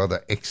lots of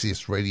other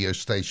access radio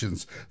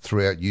stations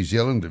throughout New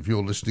Zealand. If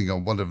you're listening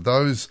on one of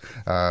those,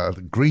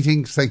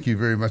 greetings. Thank you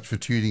very much for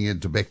tuning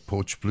in to Back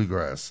Porch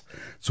Bluegrass.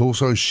 It's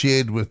also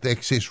shared with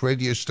access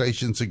radio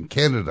stations in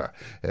Canada,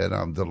 and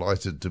I'm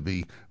delighted to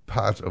be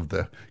part of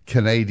the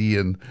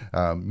Canadian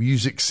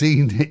music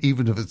scene,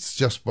 even if it's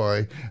just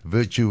by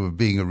virtue of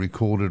being a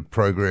recorded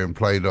program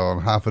played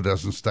on half a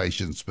dozen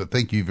stations. But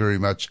thank you very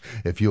much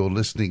if you're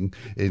listening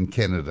in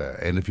Canada.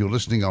 And if you're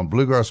listening on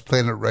Bluegrass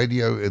Planet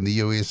Radio in the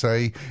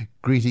USA,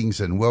 greetings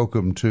and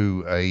welcome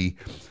to a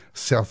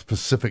South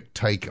Pacific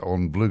take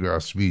on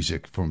bluegrass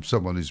music from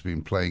someone who's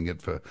been playing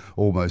it for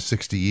almost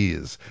 60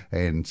 years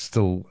and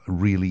still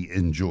really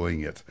enjoying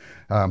it.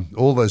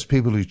 All those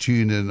people who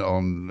tune in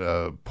on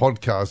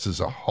podcasts, there's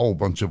a whole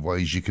bunch of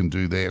ways you can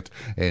do that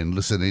and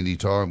listen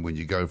anytime when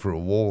you go for a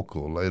walk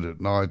or late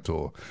at night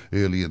or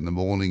early in the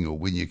morning or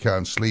when you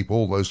can't sleep,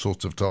 all those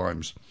sorts of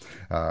times.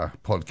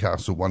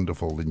 Podcasts are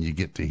wonderful and you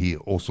get to hear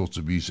all sorts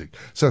of music.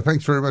 So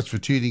thanks very much for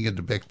tuning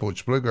into Back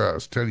Porch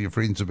Bluegrass. Tell your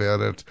friends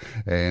about it,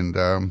 and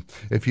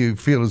if you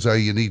feel as though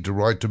you need to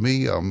write to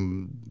me,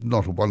 I'm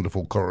not a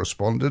wonderful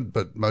correspondent,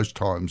 but most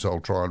times I'll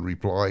try and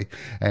reply.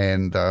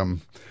 And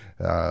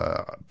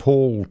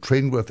Paul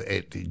Trenwith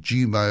at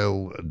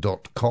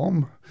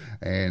gmail.com,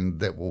 and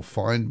that will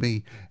find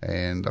me,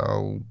 and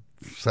I'll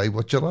say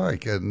what you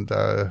like, and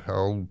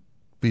I'll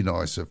be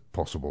nice if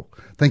possible.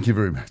 Thank you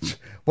very much.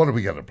 What are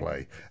we going to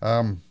play?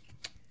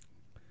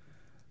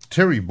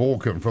 Terry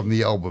Borkin from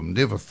the album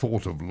Never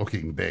Thought of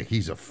Looking Back.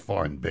 He's a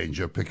fine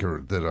banjo picker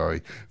that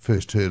I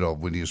first heard of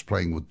when he was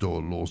playing with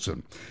Doyle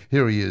Lawson.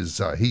 Here he is.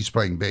 He's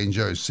playing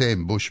banjo,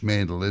 Sam Bush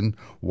mandolin,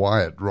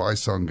 Wyatt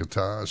Rice on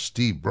guitar,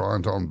 Steve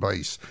Bryant on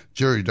bass,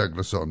 Jerry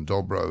Douglas on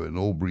dobro, and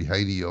Aubrey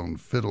Haney on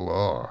fiddle.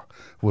 Oh,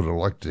 would have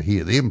liked to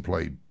hear them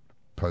play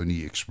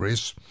Pony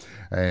Express.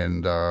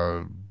 And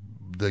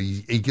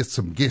he gets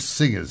some guest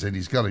singers, and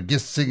he's got a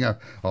guest singer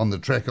on the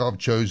track I've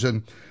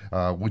chosen,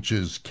 which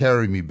is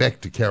Carry Me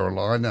Back to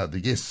Carolina. The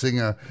guest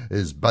singer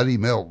is Buddy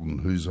Melton,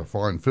 who's a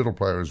fine fiddle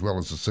player as well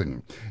as a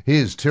singer.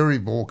 Here's Terry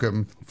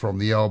Borkum from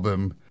the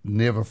album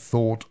Never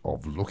Thought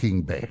of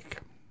Looking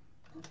Back.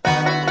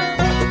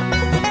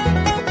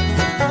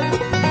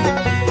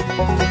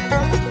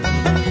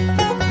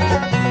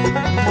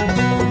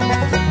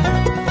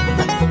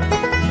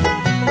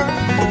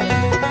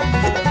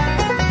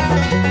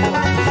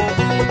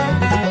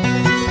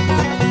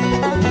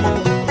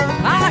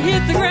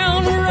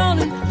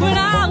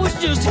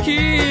 Just a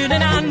kid,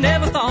 and I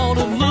never thought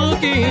of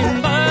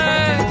looking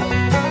back.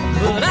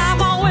 But I've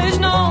always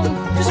known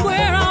just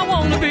where I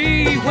want to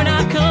be when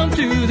I come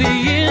to the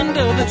end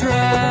of the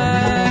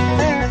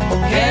track.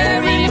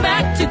 Carry me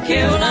back to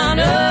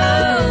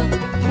Carolina,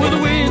 where the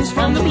winds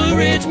from the Blue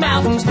Ridge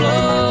Mountains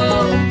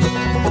blow.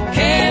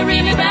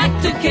 Carry me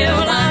back to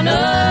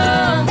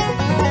Carolina,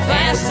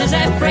 fast as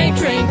that freight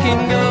train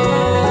can go.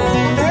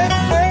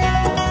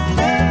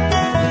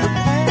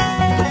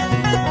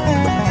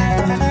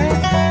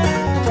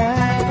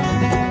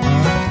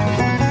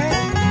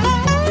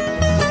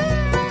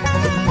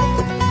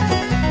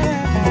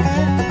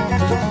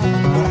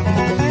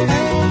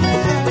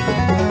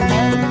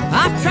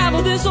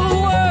 This old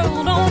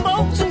world on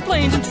boats and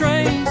planes and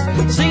trains,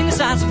 seen the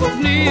sights both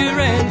near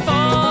and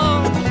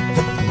far.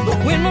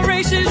 But when my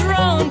race is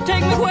run,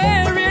 take me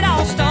where it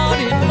all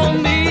started, for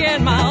me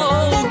and my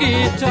old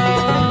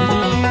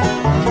guitar.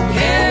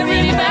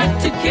 Carry me back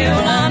to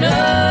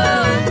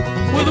Carolina,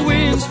 where the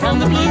winds from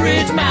the Blue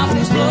Ridge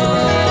Mountains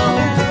blow.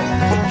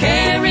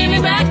 Carry me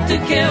back to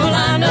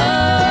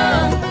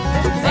Carolina,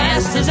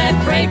 fast as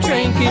that freight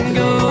train can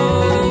go.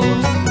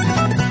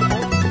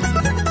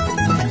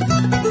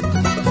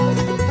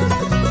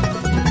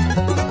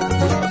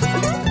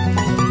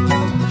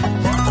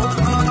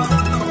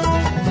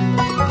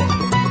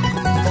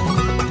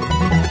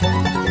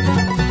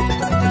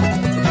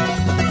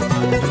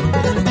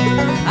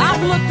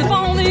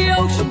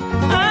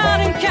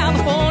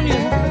 California,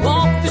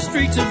 walk the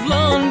streets of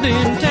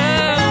London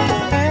town.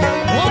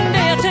 One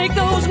day I'll take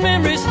those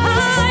memories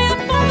high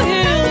up on the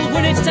hill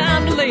when it's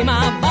time to lay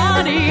my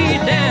body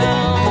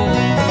down.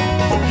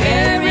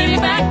 Carry me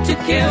back to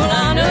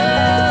Carolina,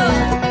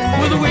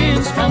 where the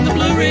winds from the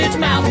Blue Ridge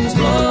Mountains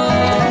blow.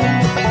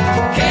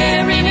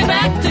 Carry me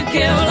back to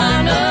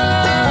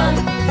Carolina,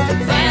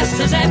 fast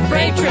as that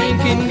freight train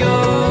can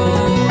go.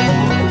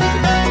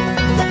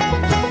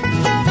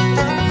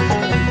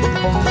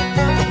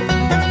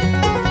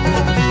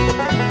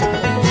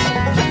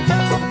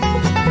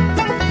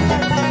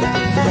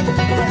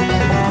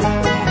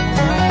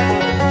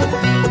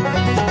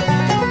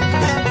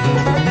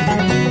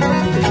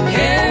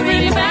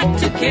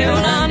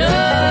 Carolina,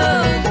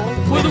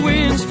 where the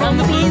winds from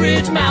the Blue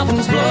Ridge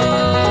Mountains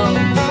blow.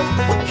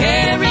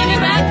 Carry me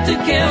back to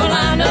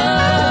Carolina,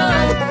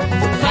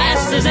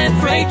 fast as that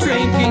freight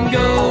train can go.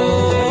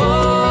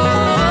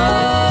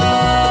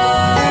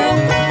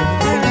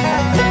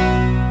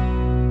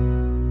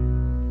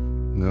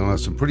 No,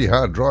 some pretty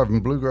hard driving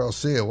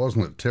bluegrass there,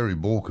 wasn't it? Terry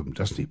Borkum,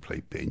 doesn't he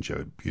play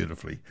banjo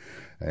beautifully?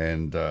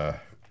 And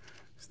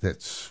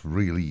that's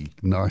really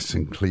nice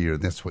and clear,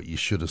 and that's what you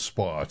should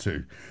aspire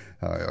to.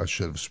 I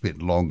should have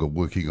spent longer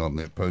working on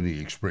that Pony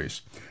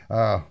Express.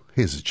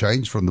 Here's a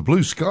change from the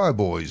Blue Sky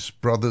Boys,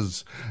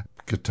 brothers,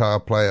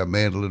 guitar player,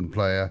 mandolin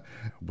player,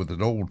 with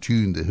an old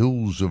tune, The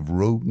Hills of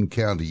Roane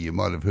County. You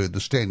might have heard the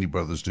Stanley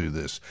Brothers do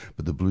this,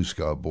 but the Blue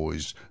Sky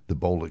Boys, the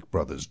Bolick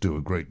Brothers, do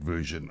a great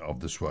version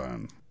of this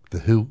one. The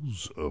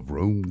Hills of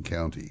Roane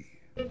County.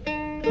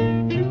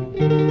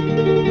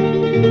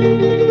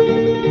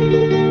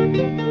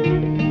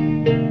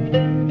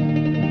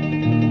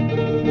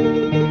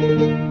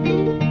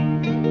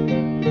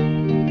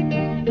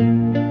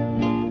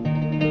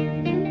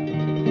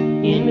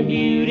 In the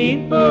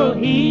beautiful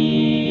hills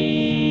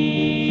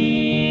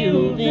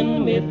in the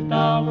midst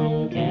of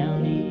Roane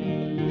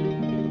County,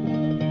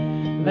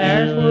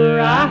 there's where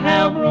I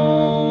have roamed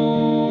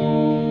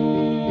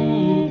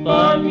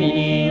for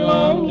many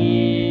long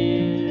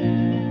years.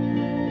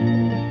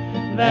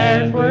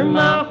 There's where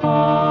my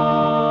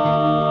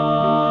heart's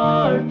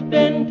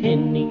been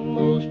tending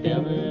most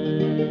ever.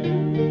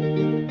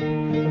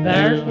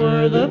 There's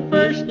where the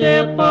first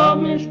step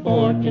of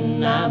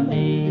misfortune I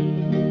made.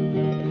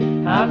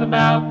 I was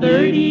about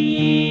 30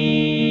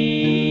 years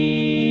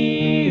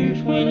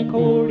when I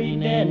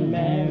courted and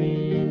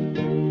married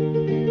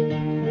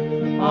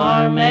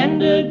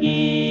Armanda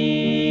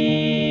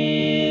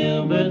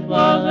Gilbert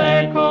was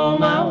there called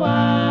my wife.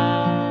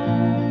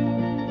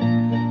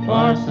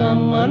 For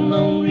some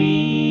unknown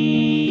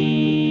reason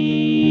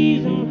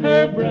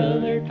her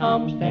brother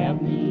Tom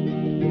stabbed me.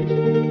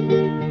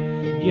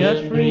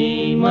 Just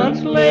 3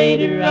 months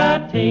later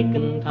I'd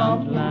taken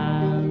Tom's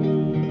life.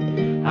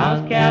 I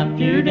was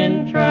captured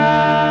and tried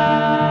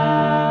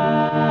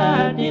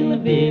in the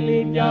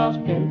village of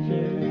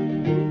Spencer.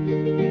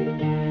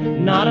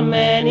 Not a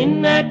man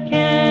in that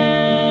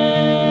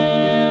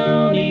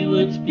county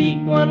would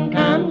speak one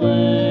kind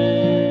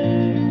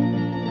word.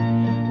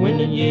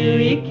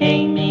 jury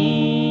came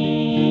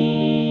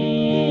in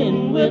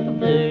with a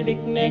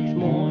verdict next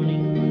morning.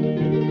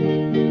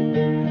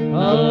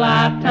 A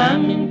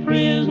lifetime in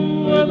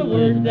prison were the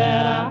words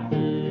that I heard.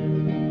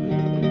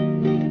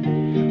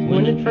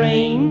 When the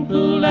train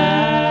pulled out,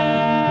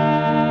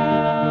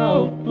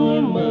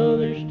 poor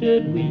mother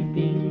stood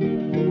weeping,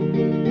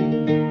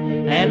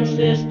 and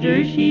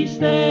sister, she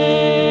said,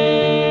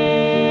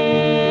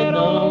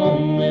 all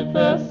alone with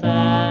a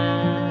sigh.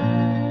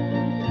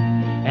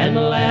 And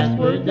the last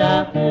words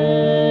I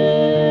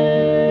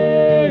heard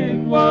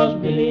was,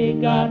 Billy,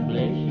 God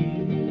bless you.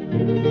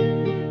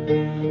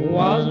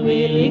 Was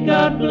Willie,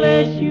 God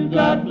bless you,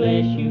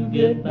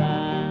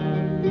 goodbye.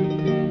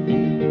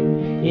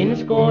 In the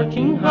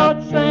scorching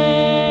hot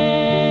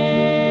sands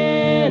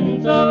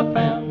of a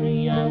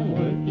foundry I'm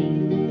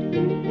working.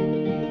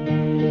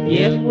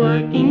 Yes,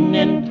 working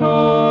and toiling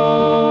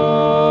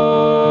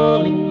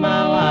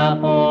my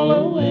life all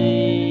away.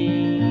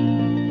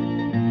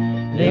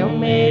 They'll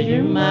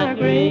measure my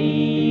grave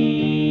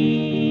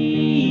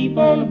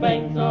on the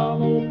banks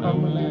of old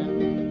Cumberland,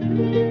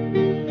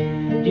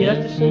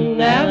 just as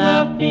soon as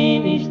I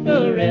finish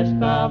the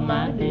rest of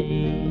my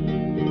day.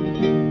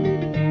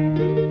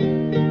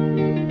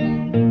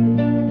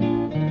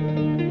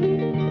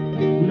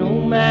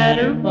 No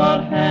matter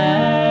what happens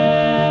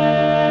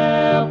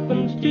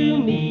to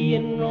me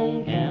in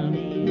Roane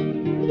County,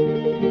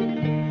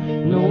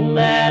 no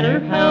matter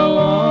how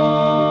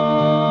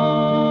long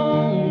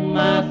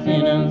my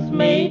sentence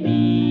may be,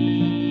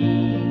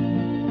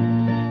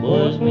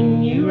 was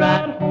when you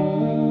ride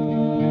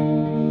home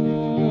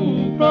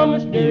from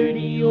this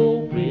dirty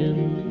old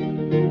prison,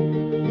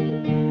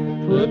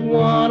 put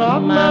one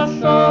of my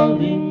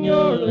songs in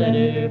your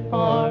letter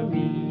for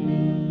me.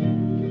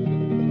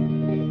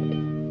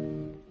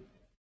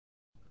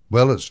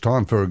 Well, it's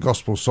time for a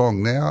gospel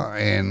song now,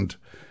 and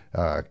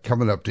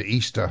coming up to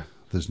Easter,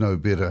 there's no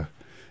better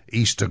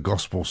Easter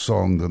gospel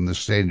song than the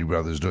Stanley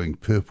Brothers doing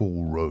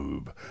Purple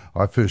Robe.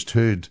 I first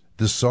heard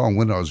this song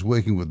when I was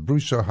working with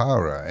Bruce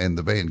O'Hara and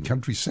the band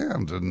Country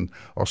Sound in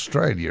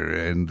Australia,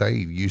 and they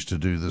used to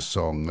do this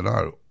song, and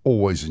I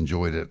always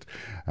enjoyed it.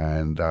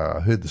 And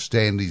I heard the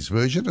Stanley's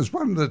version is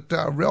one that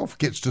Ralph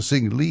gets to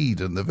sing lead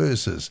in the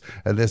verses,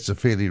 and that's a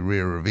fairly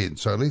rare event.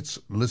 So let's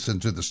listen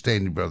to the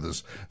Stanley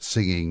Brothers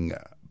singing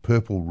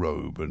Purple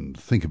Robe and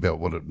think about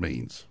what it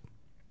means.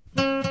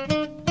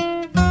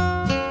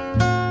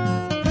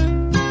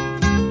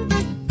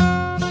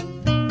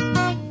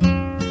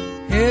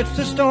 It's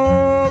a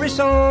story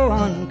so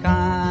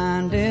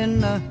unkind in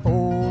the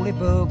holy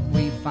book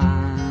we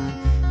find,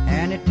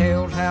 and it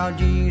tells how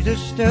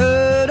Jesus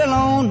stood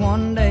alone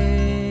one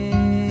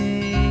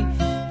day,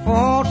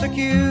 false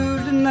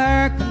accused and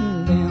they're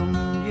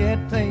condemned,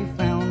 yet they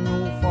found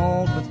no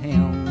fault with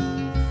him,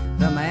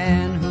 the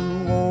man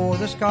who wore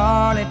the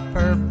scarlet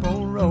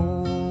purple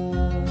robe.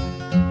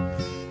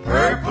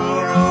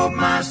 Purple robe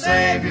my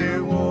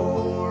Savior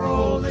wore,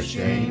 oh the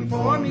shame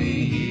for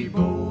me he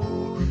bore,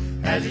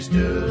 as he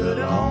stood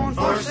alone,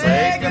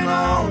 forsaken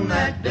on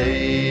that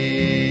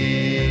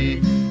day.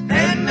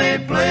 And they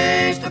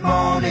placed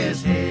upon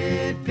his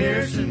head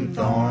piercing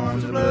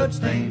thorns,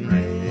 blood-stained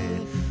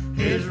red.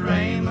 His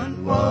raiment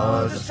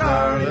was a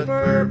scarlet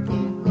purple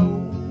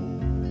robe.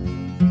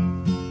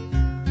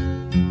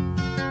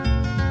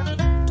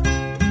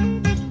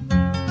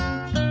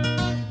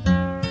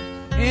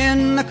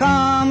 In the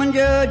common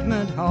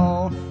judgment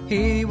hall,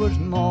 he was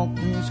mocked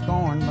and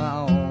scorned by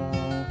all,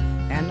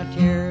 and the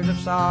tears of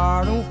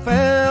sorrow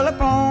fell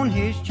upon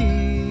his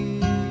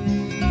cheek.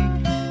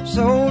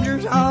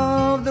 Soldiers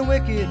of the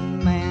wicked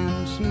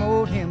man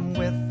smote him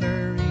with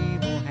their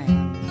evil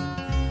hand,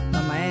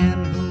 the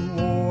man who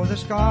wore the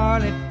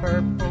scarlet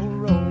purple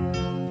robe.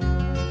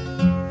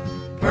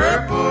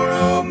 Purple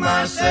robe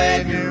my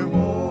Savior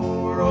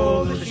wore,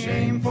 oh the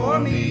shame for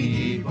me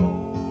he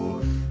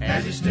bore,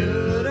 as he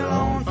stood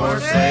alone,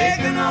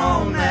 forsaken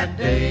on that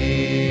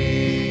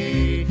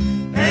day.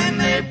 And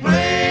they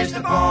placed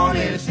upon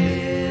his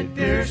head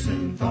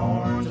piercing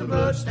thorns, a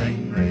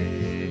blood-stained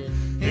red.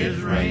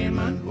 His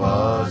raiment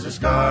was a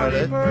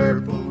scarlet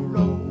purple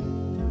robe.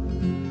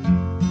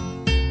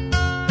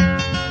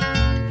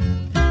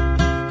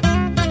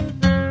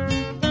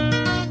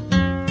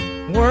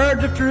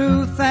 Words of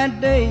truth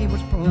that day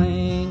was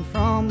plain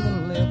from the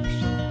lips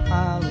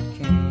of Pilate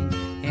King.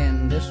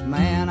 In this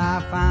man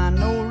I find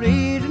no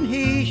reason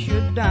he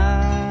should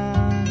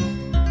die.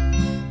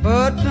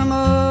 But the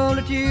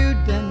multitude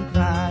then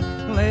cried,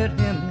 let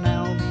him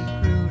now be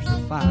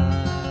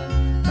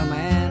crucified, the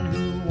man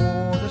who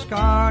wore the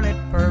scarlet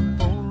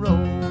purple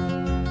robe.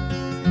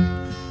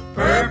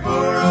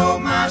 Purple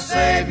robe my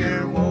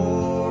Savior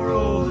wore,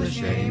 oh the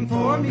shame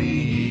for me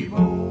he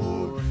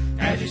bore,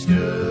 as he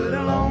stood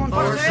alone,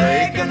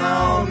 forsaken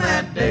on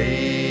that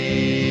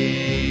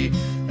day.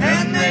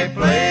 And they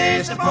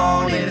placed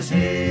upon his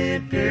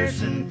head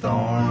piercing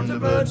thorns, a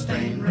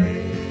blood-stained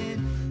red.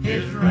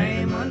 His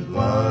raiment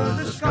was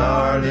a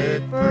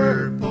scarlet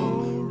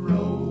purple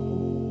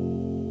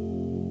robe.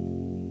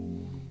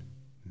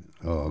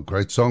 Oh, a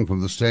great song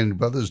from the Stanley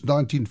Brothers,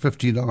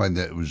 1959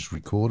 that was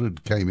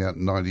recorded, came out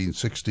in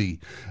 1960.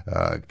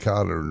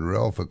 Carter and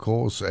Ralph, of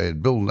course,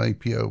 and Bill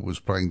Napier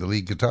was playing the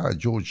lead guitar.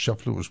 George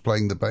Shuffler was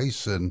playing the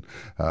bass and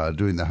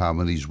doing the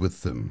harmonies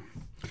with them.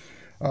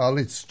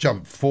 Let's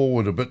jump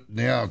forward a bit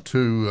now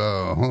to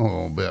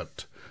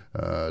about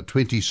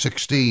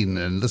 2016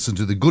 and listen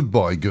to the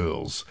Goodbye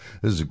Girls.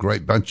 There's a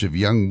great bunch of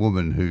young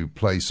women who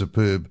play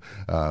superb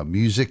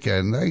music,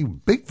 and a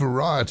big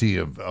variety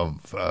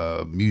of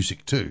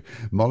music too.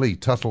 Molly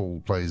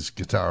Tuttle plays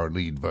guitar and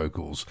lead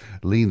vocals,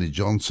 Lena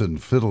Johnson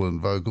fiddle and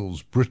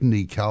vocals,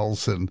 Brittany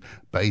Carlson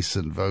bass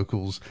and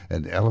vocals,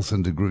 and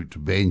Alison de Groot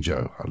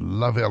banjo. I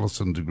love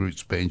Alison de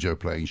Groot's banjo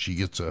playing. She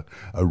gets a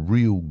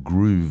real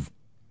groove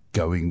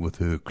going with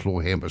her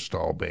clawhammer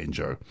style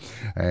banjo,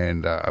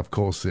 and of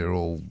course they're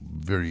all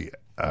very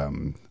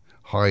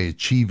high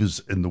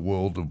achievers in the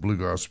world of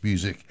bluegrass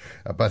music,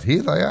 but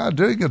here they are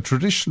doing a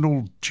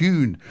traditional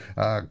tune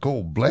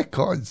called Black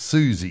Eyed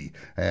Susie,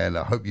 and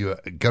I hope you're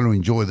going to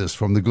enjoy this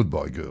from the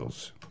Goodbye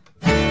Girls.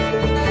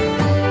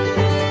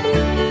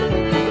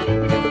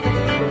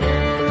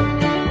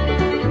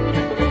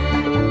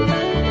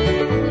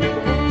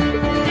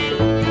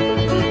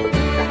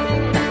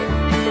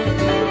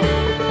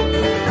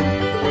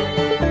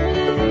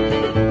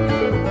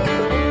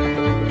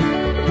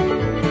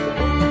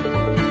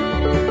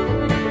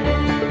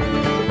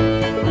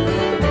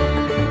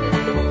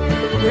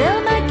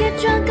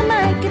 Drunk, I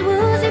might get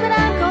woozy, but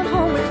I'm going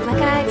home with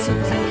black-eyed Susie.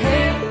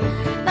 Hey,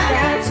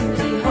 black-eyed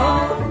Susie,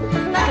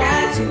 home,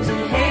 black-eyed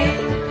Susie.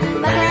 Hey,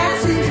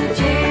 black-eyed Susie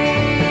Jane.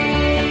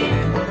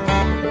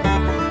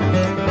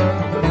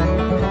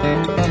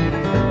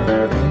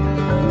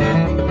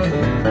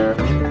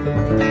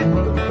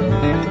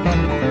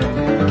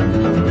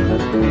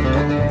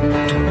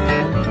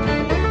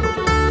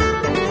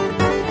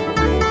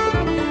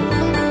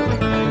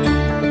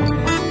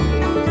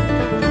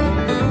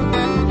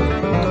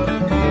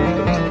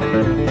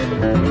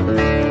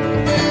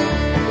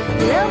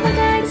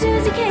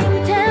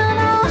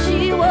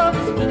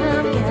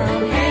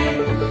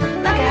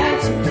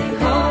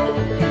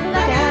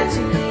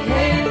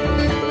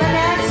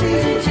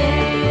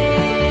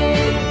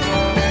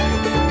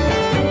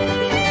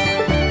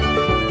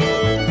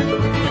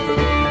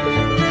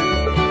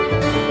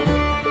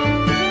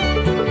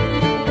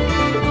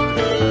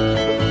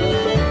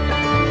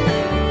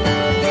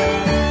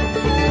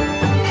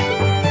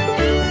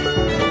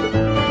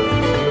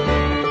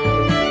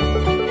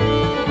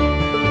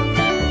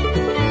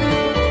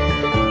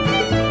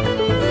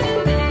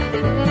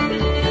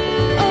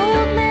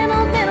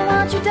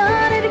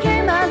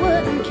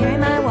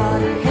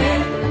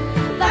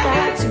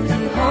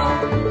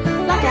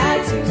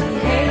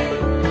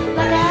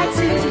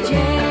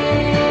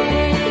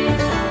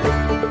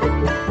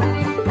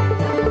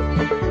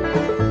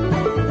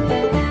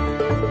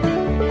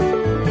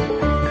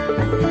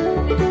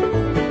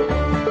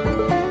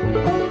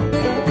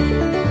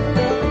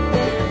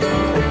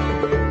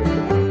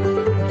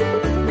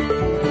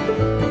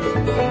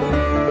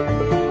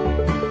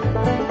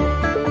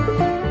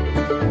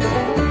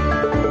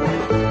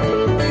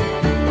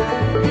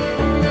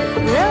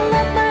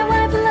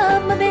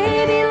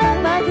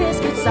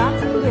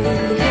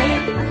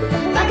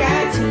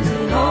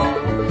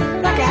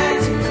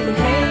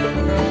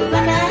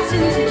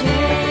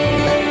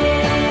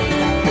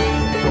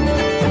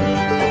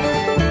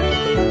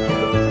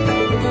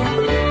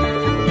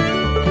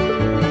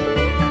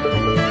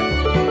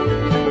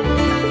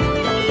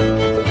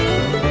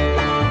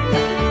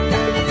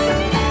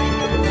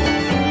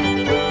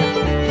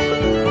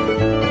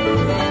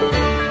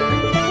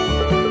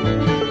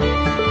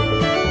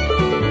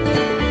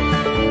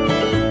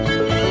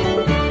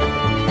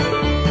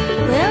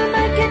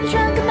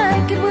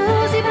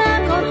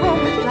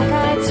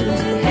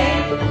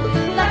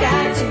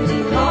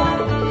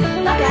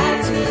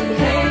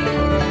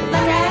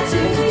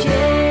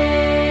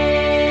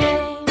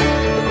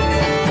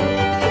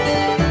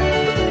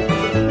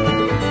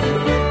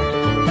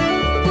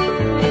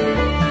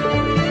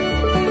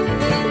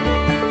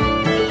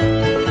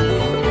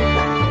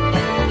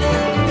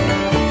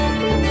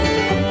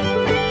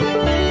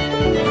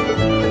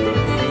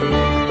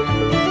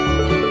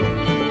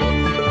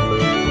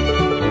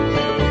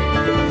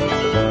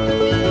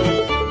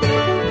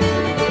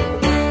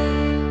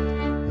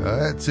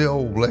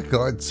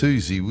 Black-Eyed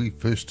Susie. We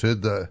first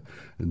heard the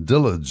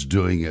Dillards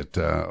doing it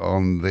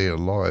on their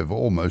live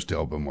Almost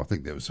album. I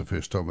think that was the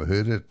first time I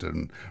heard it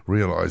and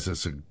realised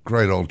it's a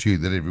great old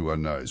tune that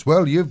everyone knows.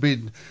 Well, you've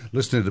been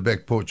listening to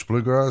Back Porch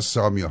Bluegrass.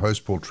 I'm your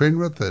host, Paul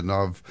Trenwith, and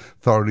I've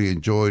thoroughly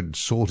enjoyed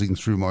sorting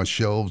through my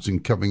shelves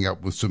and coming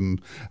up with some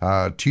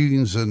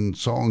tunes and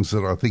songs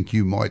that I think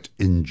you might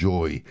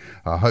enjoy.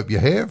 I hope you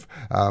have.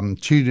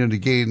 Tune in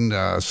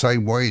again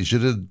same way as you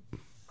did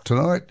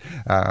tonight,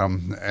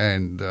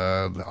 and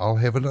I'll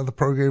have another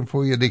program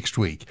for you next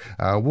week.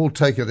 We'll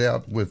take it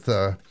out with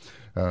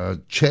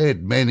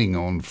Chad Manning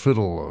on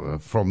fiddle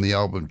from the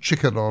album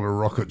Chicken on a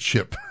Rocket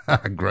Ship.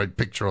 Great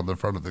picture on the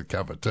front of the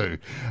cover too.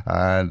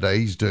 And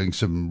he's doing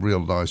some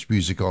real nice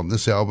music on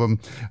this album.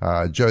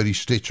 Jody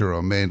Stetcher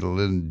on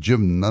mandolin,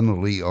 Jim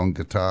Nunnally on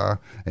guitar,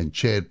 and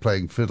Chad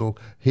playing fiddle.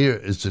 Here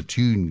is the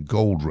tune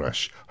Gold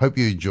Rush. Hope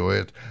you enjoy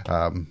it.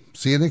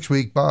 See you next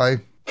week.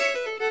 Bye.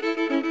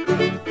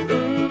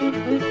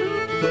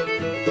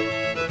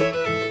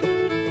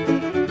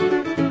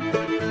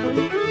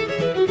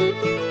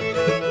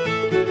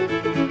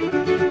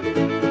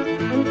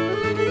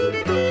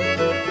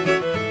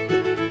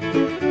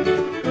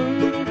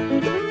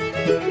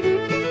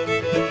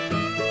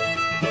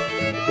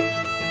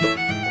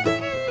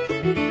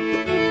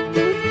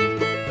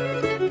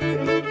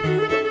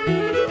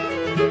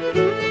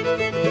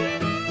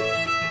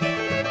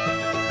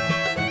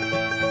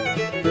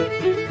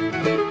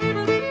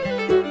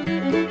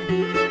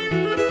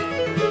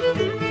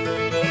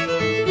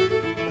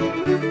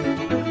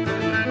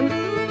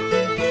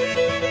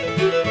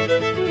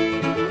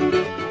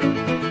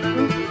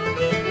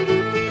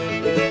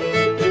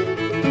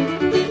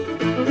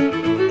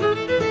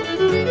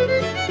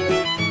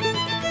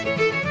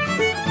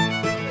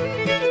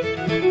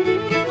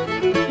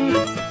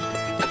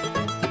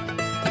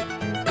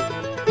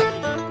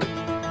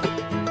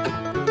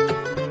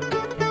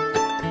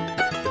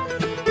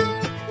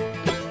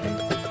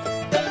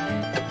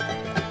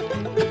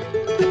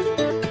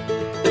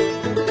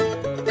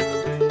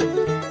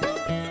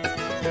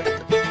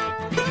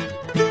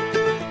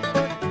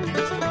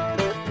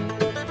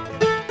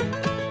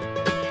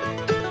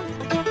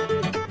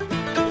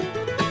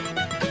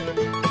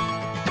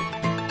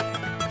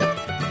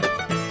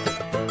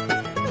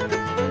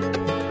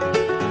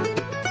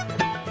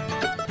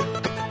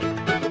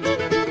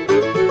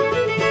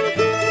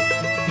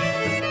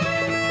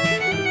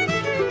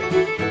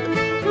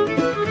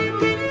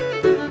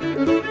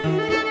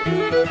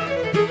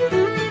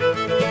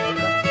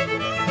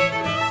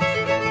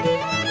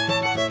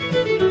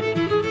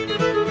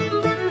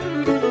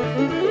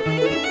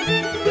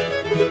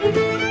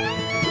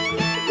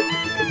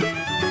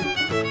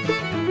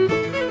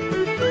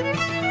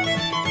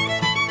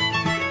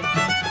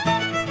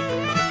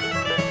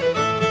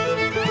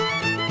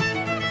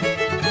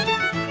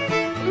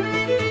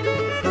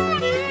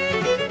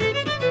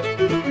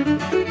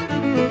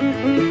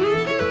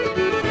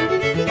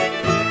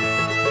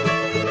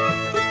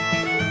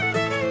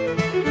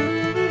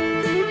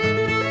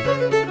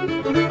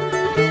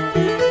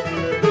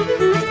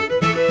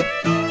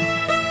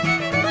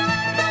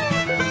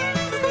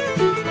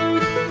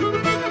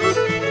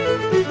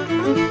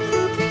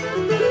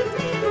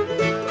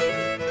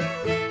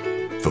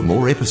 For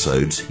more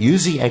episodes,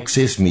 use the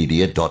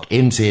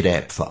accessmedia.nz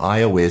app for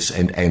iOS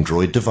and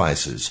Android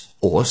devices,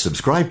 or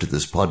subscribe to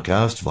this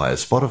podcast via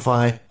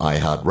Spotify,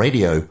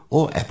 iHeartRadio,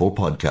 or Apple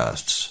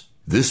Podcasts.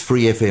 This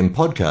Free FM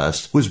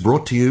podcast was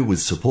brought to you with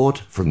support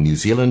from New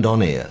Zealand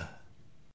On Air.